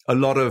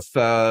lot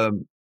of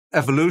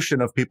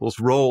evolution of people's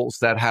roles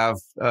that have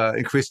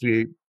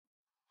increasingly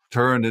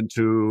turned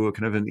into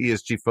kind of an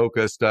ESG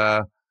focused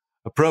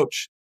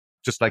approach,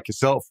 just like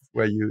yourself,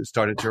 where you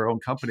started your own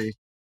company.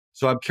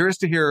 So I'm curious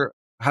to hear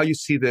how you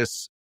see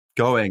this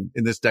going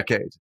in this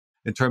decade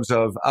in terms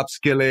of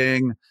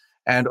upskilling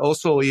and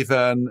also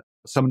even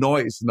some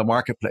noise in the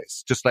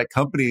marketplace. Just like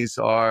companies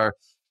are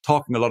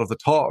talking a lot of the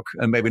talk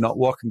and maybe not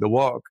walking the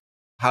walk,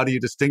 how do you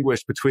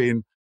distinguish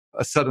between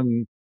a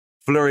sudden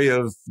flurry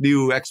of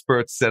new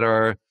experts that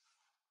are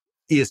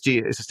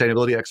ESG,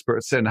 sustainability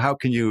experts, and how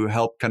can you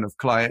help kind of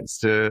clients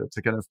to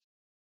kind of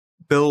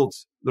build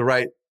the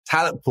right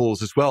talent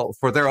pools as well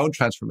for their own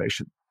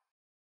transformation?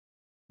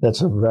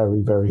 That's a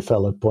very, very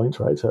valid point,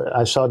 right? So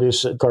I saw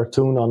this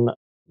cartoon on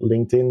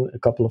LinkedIn a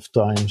couple of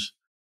times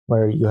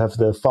where you have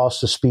the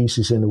fastest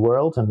species in the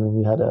world, and then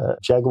you had a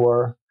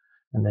jaguar,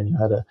 and then you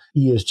had a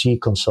ESG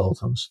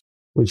consultants,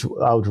 which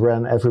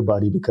outran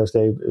everybody because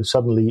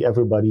suddenly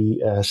everybody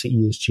has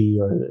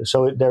ESG.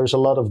 So there's a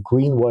lot of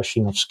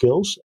greenwashing of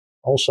skills,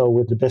 also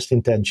with the best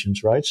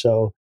intentions, right?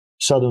 So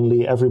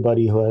suddenly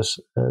everybody who has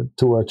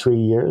 2 or 3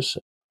 years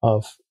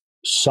of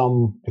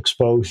some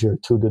exposure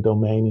to the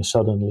domain is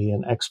suddenly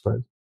an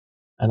expert.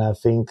 And I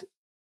think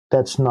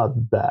that's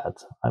not bad.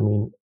 I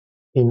mean,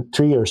 in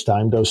 3 years'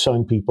 time, those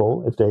same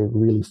people, if they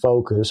really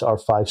focus, are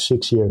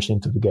 5-6 years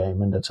into the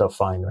game, and that's all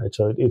fine, right?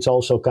 So it's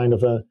also kind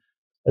of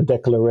a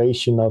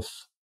declaration of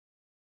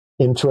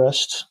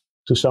interest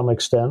to some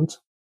extent,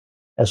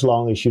 as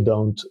long as you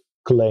don't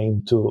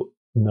claim to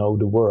know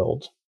the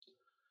world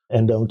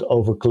and don't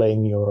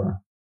overclaim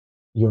your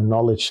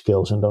knowledge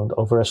skills and don't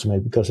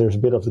overestimate, because there's a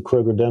bit of the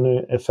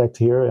Kruger-Dunning effect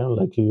here.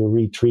 Like you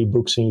read 3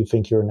 books and you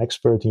think you're an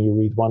expert, and you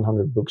read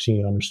 100 books and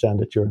you understand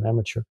that you're an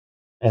amateur.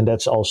 And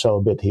that's also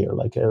a bit here.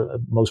 Like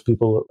most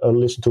people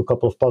listen to a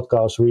couple of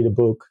podcasts, read a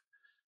book,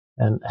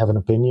 and have an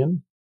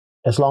opinion.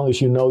 As long as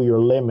you know your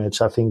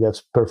limits, I think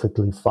that's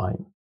perfectly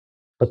fine.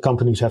 But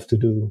companies have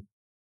to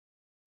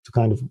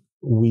kind of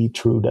weed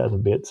through that a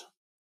bit.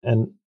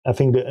 And I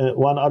think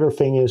one other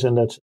thing is, and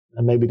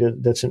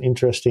that's an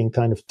interesting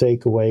kind of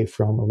takeaway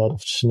from a lot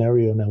of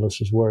scenario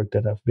analysis work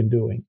that I've been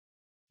doing,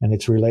 and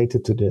it's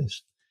related to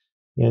this,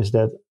 is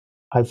that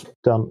I've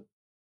done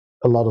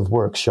a lot of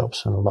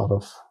workshops and a lot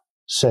of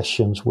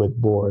sessions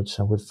with boards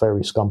and with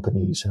various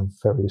companies and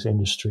various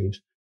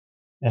industries.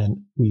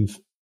 And we've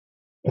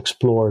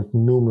explored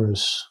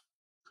numerous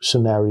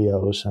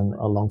scenarios and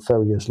along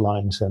various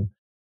lines. And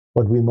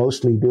what we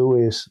mostly do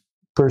is,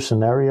 per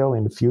scenario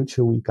in the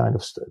future, we kind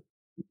of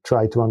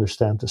try to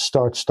understand the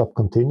start, stop,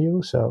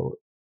 continue. So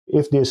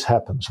if this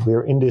happens,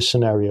 we're in this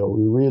scenario,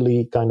 we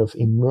really kind of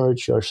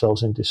immerse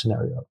ourselves in this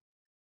scenario.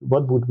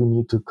 What would we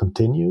need to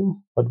continue?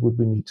 What would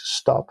we need to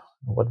stop?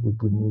 What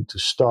would we need to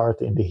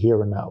start in the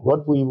here and now?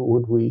 What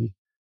would we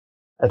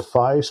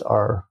advise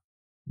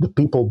the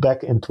people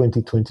back in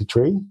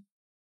 2023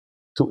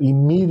 to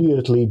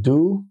immediately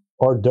do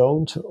or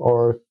don't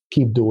or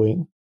keep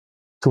doing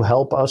to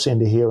help us in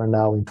the here and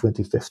now in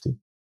 2050?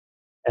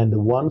 And the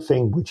one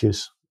thing which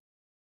is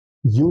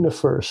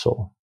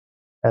universal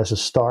as a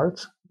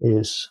start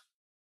is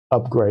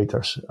upgrade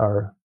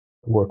our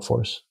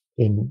workforce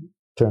in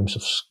terms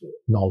of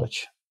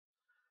knowledge.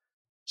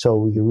 So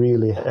we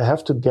really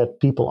have to get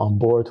people on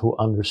board who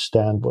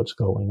understand what's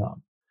going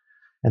on.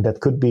 And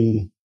that could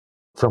be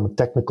from a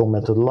technical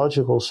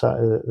methodological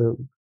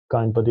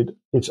kind, but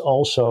it's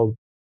also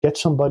get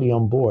somebody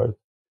on board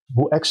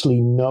who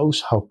actually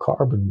knows how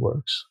carbon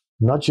works.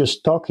 Not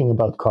just talking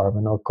about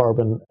carbon or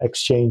carbon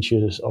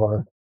exchanges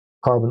or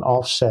carbon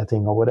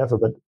offsetting or whatever,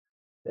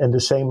 and the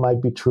same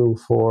might be true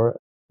for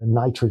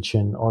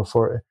nitrogen or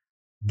for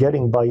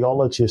getting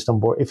biologists on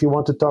board. If you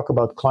want to talk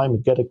about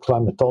climate, get a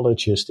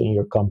climatologist in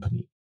your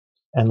company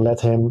and let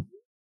him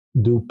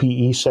do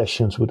PE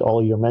sessions with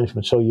all your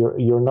management. So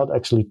you're not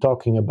actually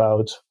talking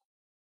about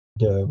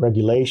the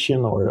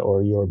regulation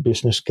or your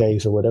business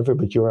case or whatever,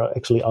 but you're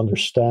actually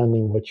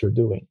understanding what you're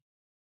doing.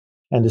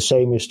 And the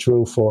same is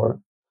true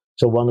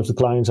so one of the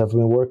clients I've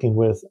been working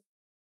with,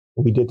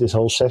 we did this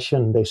whole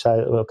session. They said,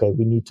 okay,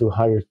 we need to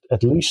hire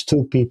at least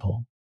 2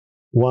 people.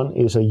 One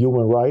is a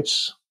human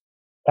rights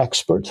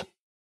expert,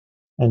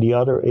 and the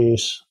other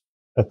is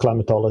a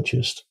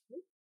climatologist.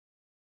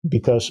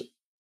 Because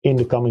in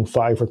the coming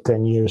 5 or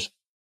 10 years,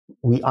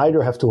 we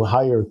either have to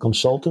hire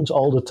consultants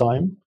all the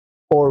time,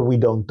 or we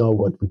don't know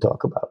what we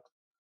talk about.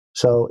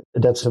 So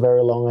that's a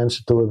very long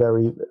answer to a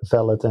very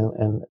valid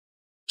and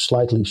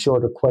slightly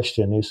shorter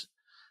question is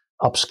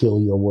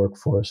upskill your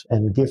workforce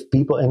and give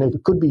people, and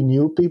it could be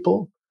new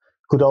people,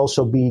 could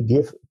also be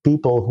give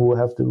people who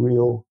have the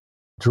real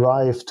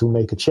drive to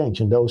make a change.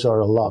 And those are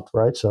a lot,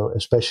 right? So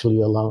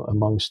especially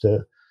amongst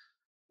the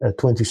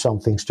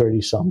 20-somethings,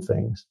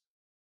 30-somethings,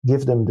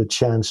 give them the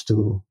chance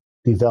to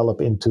develop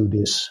into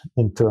this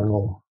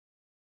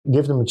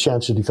give them a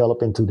chance to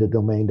develop into the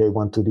domain they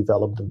want to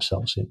develop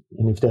themselves in.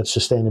 And if that's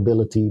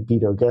sustainability, be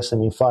their guest.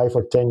 And in 5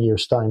 or 10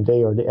 years' time,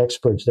 they are the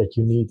experts that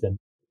you need, and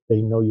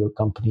they know your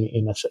company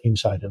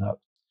inside and out.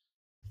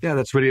 Yeah,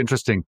 that's really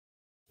interesting.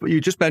 But you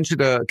just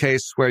mentioned a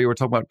case where you were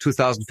talking about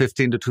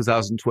 2015 to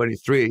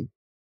 2023.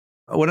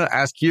 I want to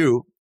ask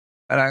you,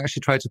 and I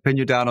actually tried to pin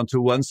you down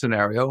onto one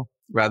scenario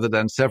rather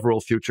than several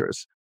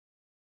futures.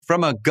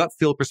 From a gut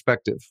feel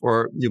perspective,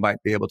 or you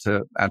might be able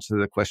to answer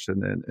the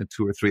question in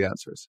 2 or 3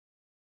 answers.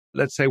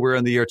 Let's say we're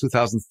in the year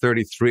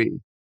 2033.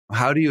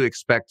 How do you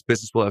expect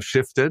business will have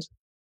shifted?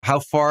 How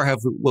far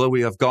will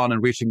we have gone in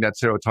reaching net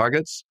zero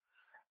targets?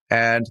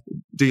 And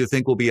do you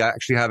think we'll be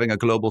actually having a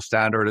global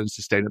standard in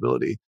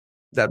sustainability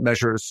that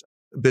measures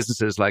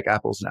businesses like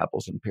apples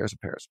and pears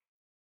and pears?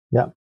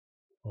 Yeah.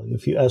 Well,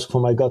 if you ask for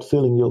my gut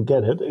feeling, you'll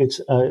get it.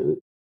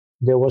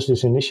 There was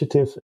this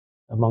initiative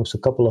amongst a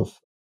couple of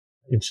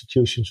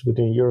institutions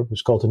within Europe.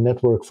 It's called the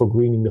Network for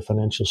Greening the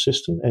Financial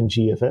System,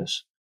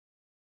 NGFS.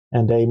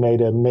 And they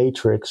made a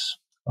matrix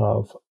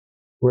of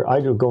we're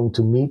either going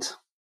to meet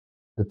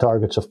the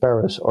targets of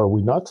Paris or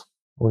we're not.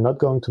 We're not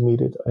going to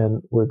meet it,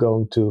 and we're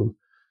going to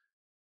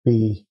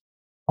be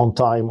on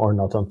time or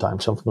not on time,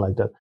 something like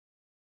that.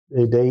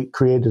 They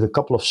created a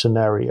couple of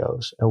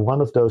scenarios, and one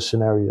of those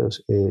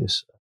scenarios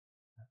is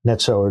net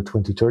zero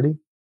 2030.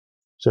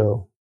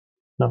 So,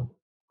 no,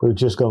 we're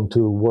just going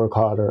to work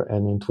harder,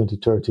 and in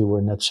 2030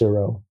 we're net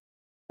zero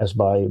as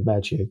by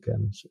magic.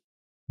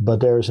 But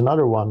there's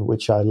another one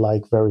which I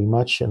like very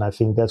much, and I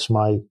think that's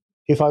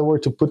if I were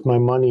to put my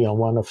money on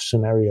one of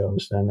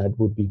scenarios, then that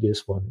would be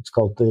this one. It's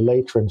called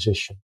delayed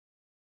transition.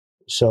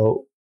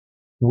 So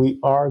we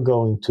are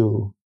going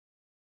to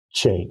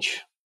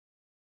change.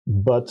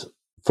 But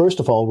first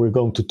of all, we're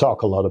going to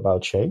talk a lot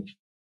about change.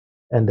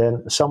 And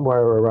then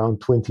somewhere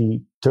around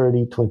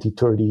 2030,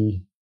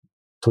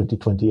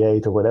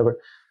 2028 or whatever,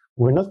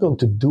 we're not going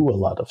to do a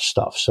lot of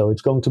stuff. So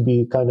it's going to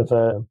be kind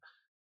of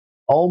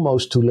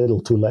almost too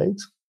little too late.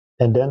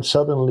 And then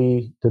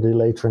suddenly the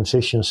delayed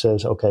transition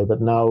says, okay,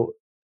 but now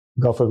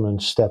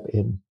government step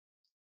in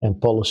and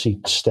policy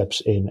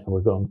steps in, and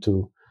we're going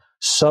to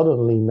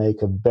suddenly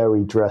make a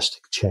very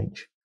drastic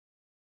change.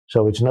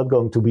 So it's not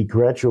going to be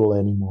gradual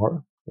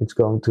anymore. It's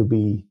going to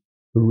be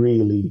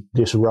really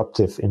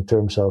disruptive in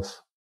terms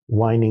of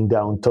winding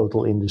down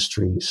total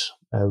industries,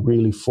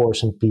 really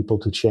forcing people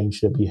to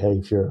change their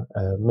behavior.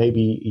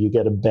 Maybe you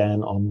get a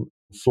ban on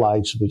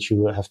flights, which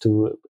you have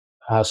to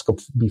ask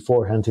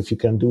beforehand if you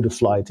can do the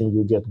flight, and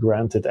you get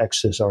granted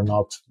access or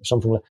not,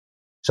 something like that.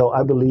 So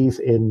I believe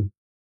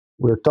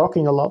we're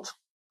talking a lot.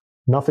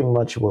 Nothing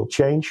much will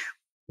change,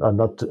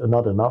 not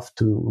enough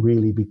to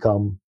really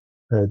become,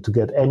 to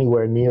get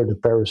anywhere near the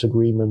Paris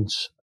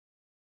agreements.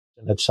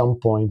 And at some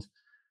point,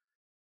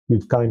 you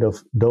kind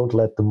of don't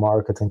let the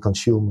market and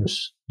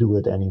consumers do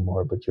it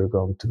anymore, but you're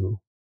going to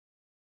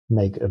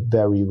make a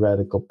very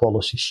radical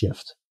policy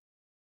shift.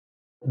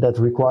 That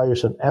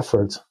requires an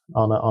effort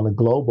on a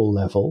global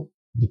level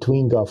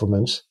between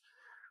governments,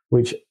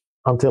 which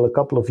until a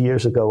couple of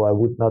years ago I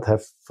would not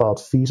have thought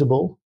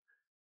feasible.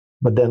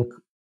 But then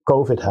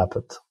COVID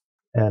happened.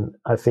 And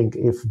I think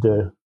if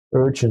the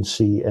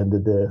urgency and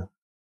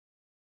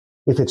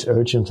if it's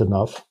urgent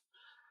enough,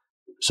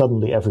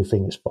 suddenly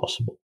everything is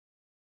possible.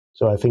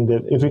 So I think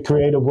that if we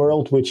create a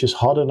world which is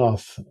hot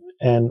enough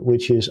and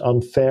which is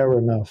unfair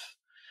enough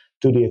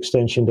to the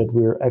extension that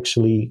we're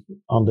actually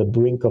on the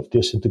brink of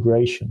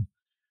disintegration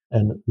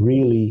and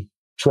really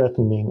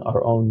threatening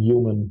our own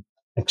human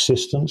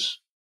existence,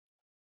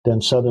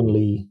 then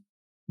suddenly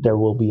there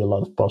will be a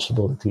lot of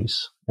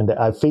possibilities. And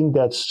I think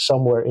that's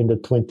somewhere in the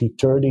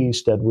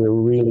 2030s that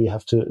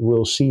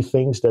we'll see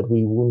things that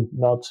we would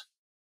not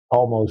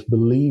almost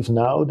believe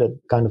now, that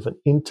kind of an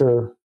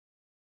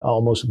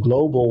almost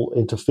global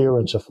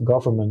interference of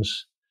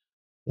governments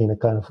in a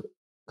kind of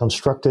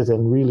constructed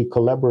and really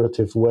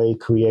collaborative way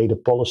create a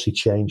policy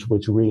change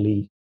which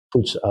really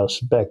puts us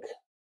back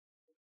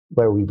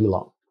where we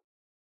belong.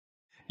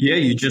 Yeah,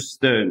 you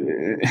just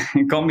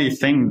got me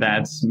thinking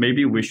that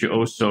maybe we should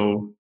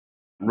also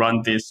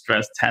run this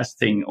stress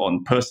testing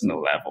on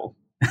personal level,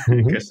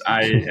 because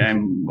I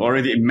am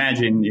already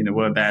imagining in a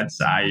world that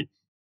I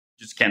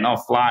just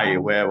cannot fly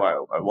where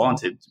I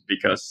wanted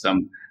because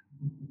some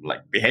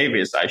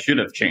behaviors I should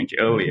have changed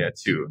earlier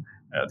to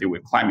deal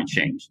with climate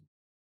change.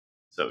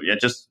 So yeah,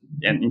 just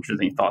an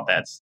interesting thought.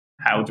 That's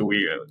how do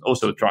we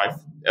also drive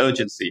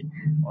urgency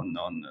on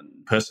a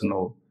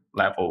personal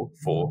level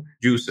for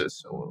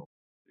users or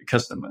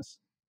customers?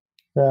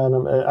 Yeah,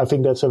 and I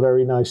think that's a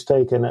very nice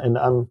take. And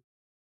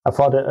I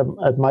thought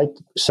it might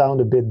sound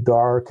a bit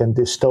dark and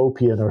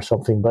dystopian or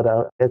something, but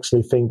I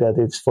actually think that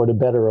it's for the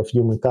better of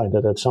humankind,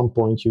 that at some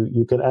point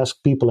you can ask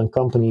people and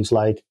companies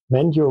like,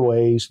 mend your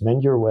ways.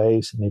 And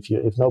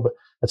but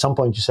at some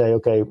point you say,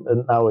 okay,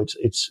 now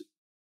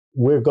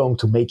we're going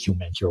to make you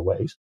mend your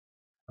ways.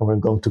 And we're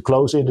going to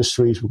close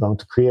industries. We're going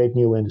to create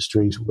new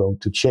industries. We're going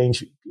to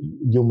change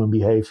human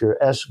behavior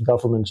as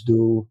governments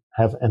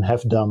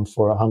have done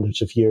for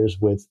hundreds of years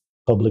with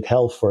public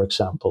health, for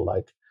example,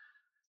 like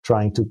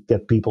trying to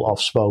get people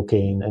off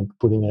smoking and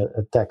putting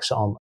a tax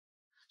on.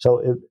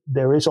 So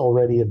there is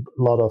already a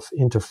lot of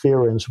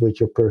interference with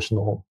your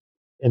personal,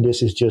 and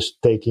this is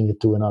just taking it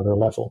to another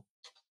level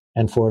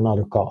and for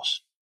another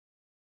cause.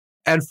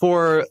 And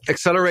for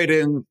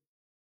accelerating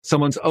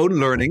someone's own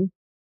learning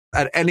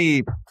at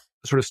any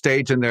sort of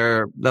stage in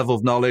their level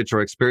of knowledge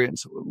or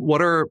experience,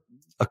 what are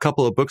a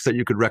couple of books that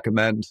you could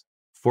recommend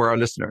for our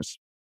listeners?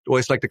 I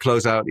always like to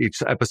close out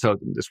each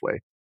episode in this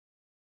way.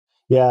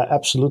 Yeah,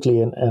 absolutely.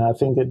 And I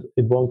think it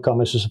won't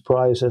come as a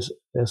surprise as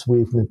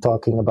we've been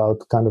talking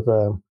about kind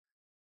of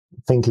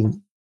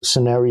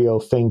scenario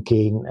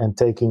thinking and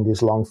taking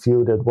this long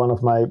view,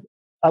 that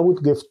I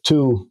would give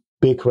two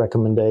big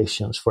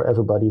recommendations for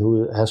everybody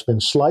who has been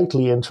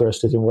slightly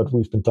interested in what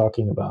we've been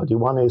talking about. The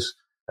one is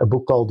a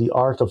book called The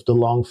Art of the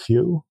Long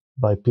View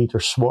by Peter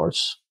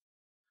Schwartz,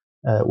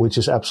 which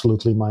is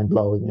absolutely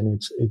mind-blowing.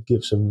 And it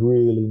gives a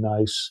really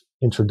nice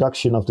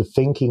introduction of the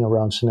thinking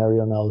around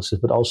scenario analysis,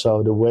 but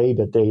also the way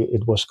that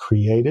it was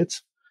created,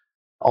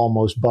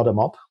 almost bottom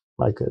up,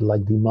 like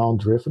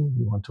demand-driven.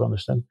 You want to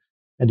understand.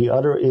 And the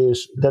other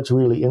is that's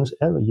really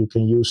you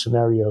can use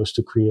scenarios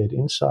to create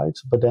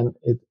insights, but then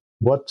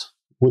what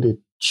would it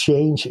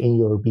change in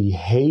your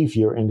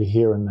behavior in the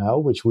here and now,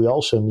 which we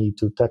also need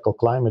to tackle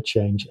climate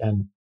change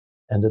and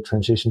the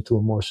transition to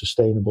a more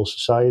sustainable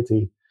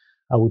society.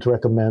 I would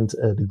recommend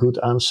The Good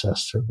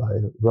Ancestor by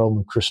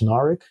Roman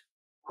Krishnarik,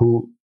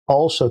 who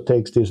also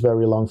takes this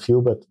very long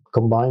view, but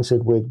combines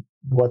it with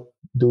what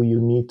do you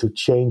need to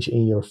change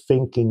in your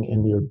thinking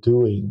and your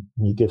doing.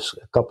 And he gives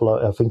a couple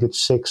of, I think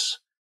it's 6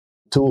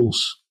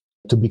 tools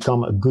to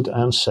become a good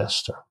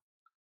ancestor.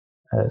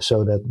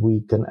 So that we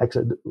can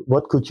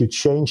what could you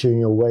change in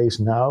your ways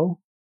now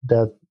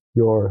that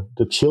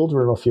the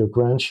children of your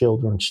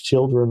grandchildren's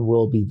children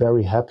will be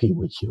very happy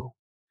with you.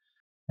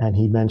 And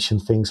he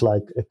mentioned things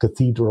like a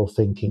cathedral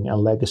thinking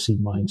and legacy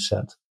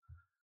mindset,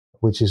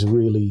 which is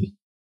really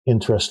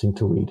interesting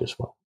to read as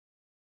well.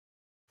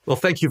 Well,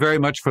 thank you very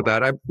much for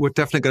that. We're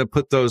definitely going to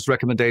put those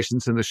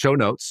recommendations in the show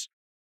notes.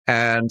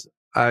 And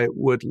I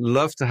would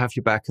love to have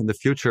you back in the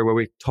future where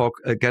we talk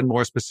again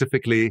more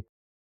specifically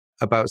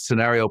about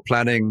scenario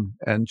planning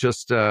and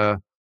just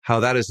how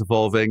that is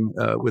evolving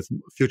with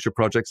future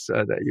projects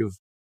that you've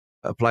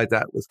applied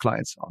that with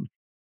clients on.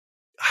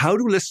 How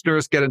do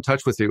listeners get in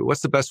touch with you?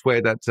 What's the best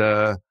way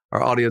that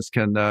our audience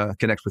can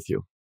connect with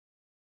you?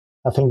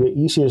 I think the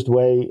easiest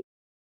way,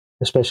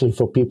 especially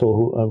for people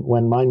who,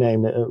 when my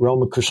name,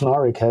 Roman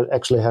Krasnarik,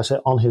 actually has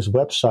it on his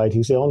website.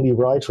 He's the only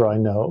writer I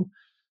know,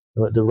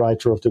 the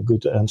writer of The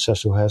Good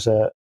Ancestor, who has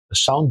a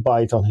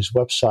soundbite on his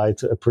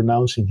website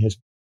pronouncing his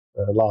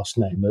last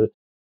name.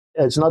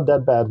 It's not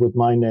that bad with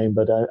my name,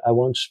 but I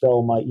won't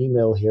spell my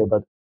email here.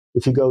 But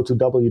if you go to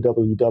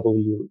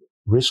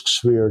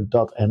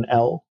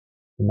www.risksphere.nl,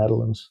 the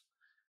Netherlands,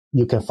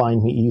 you can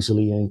find me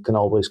easily and you can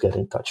always get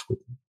in touch with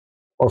me.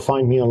 Or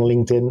find me on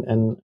LinkedIn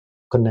and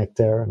connect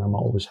there, and I'm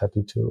always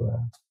happy to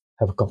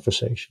have a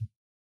conversation.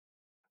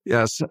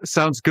 Yes,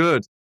 sounds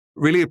good.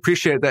 Really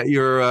appreciate that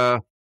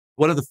you're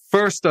one of the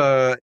first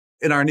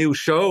in our new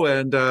show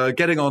and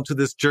getting onto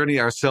this journey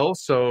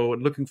ourselves. So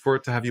looking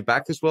forward to have you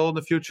back as well in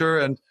the future.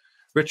 And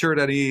Richard,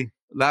 any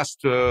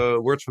last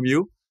words from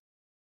you?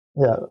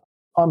 Yeah,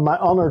 my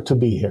honor to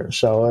be here.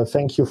 So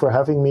thank you for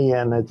having me,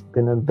 and it's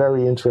been a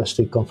very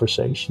interesting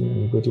conversation,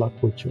 and good luck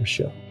with your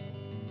show.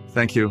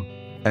 Thank you.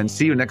 And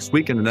see you next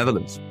week in the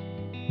Netherlands.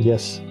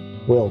 Yes,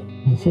 will.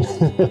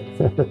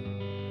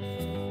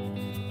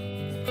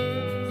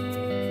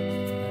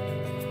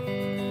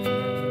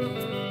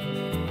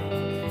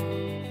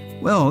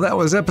 Well, that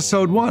was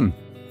episode 1.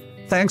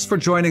 Thanks for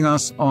joining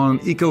us on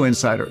Eco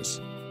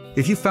Insiders.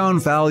 If you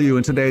found value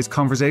in today's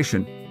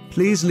conversation,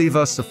 please leave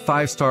us a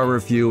 5-star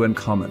review and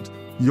comment.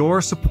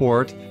 Your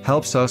support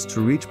helps us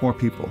to reach more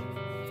people.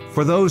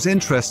 For those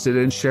interested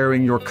in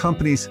sharing your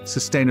company's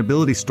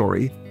sustainability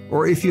story,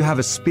 or if you have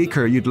a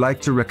speaker you'd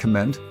like to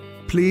recommend,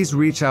 please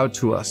reach out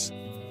to us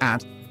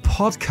at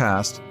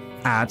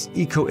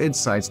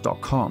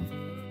podcast@ecoinsights.com.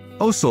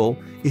 Also,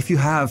 if you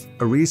have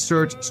a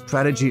research,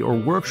 strategy, or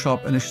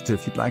workshop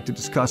initiative you'd like to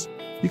discuss,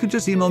 you can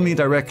just email me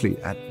directly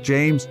at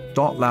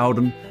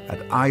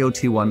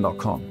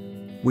james.loudon@iot1.com.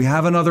 We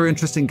have another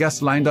interesting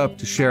guest lined up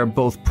to share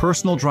both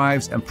personal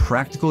drives and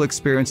practical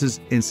experiences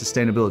in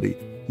sustainability.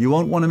 You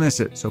won't want to miss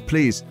it, so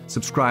please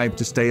subscribe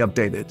to stay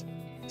updated.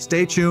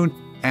 Stay tuned,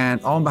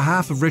 and on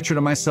behalf of Richard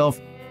and myself,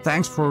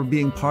 thanks for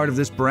being part of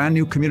this brand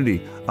new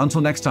community.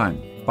 Until next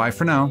time, bye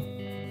for now.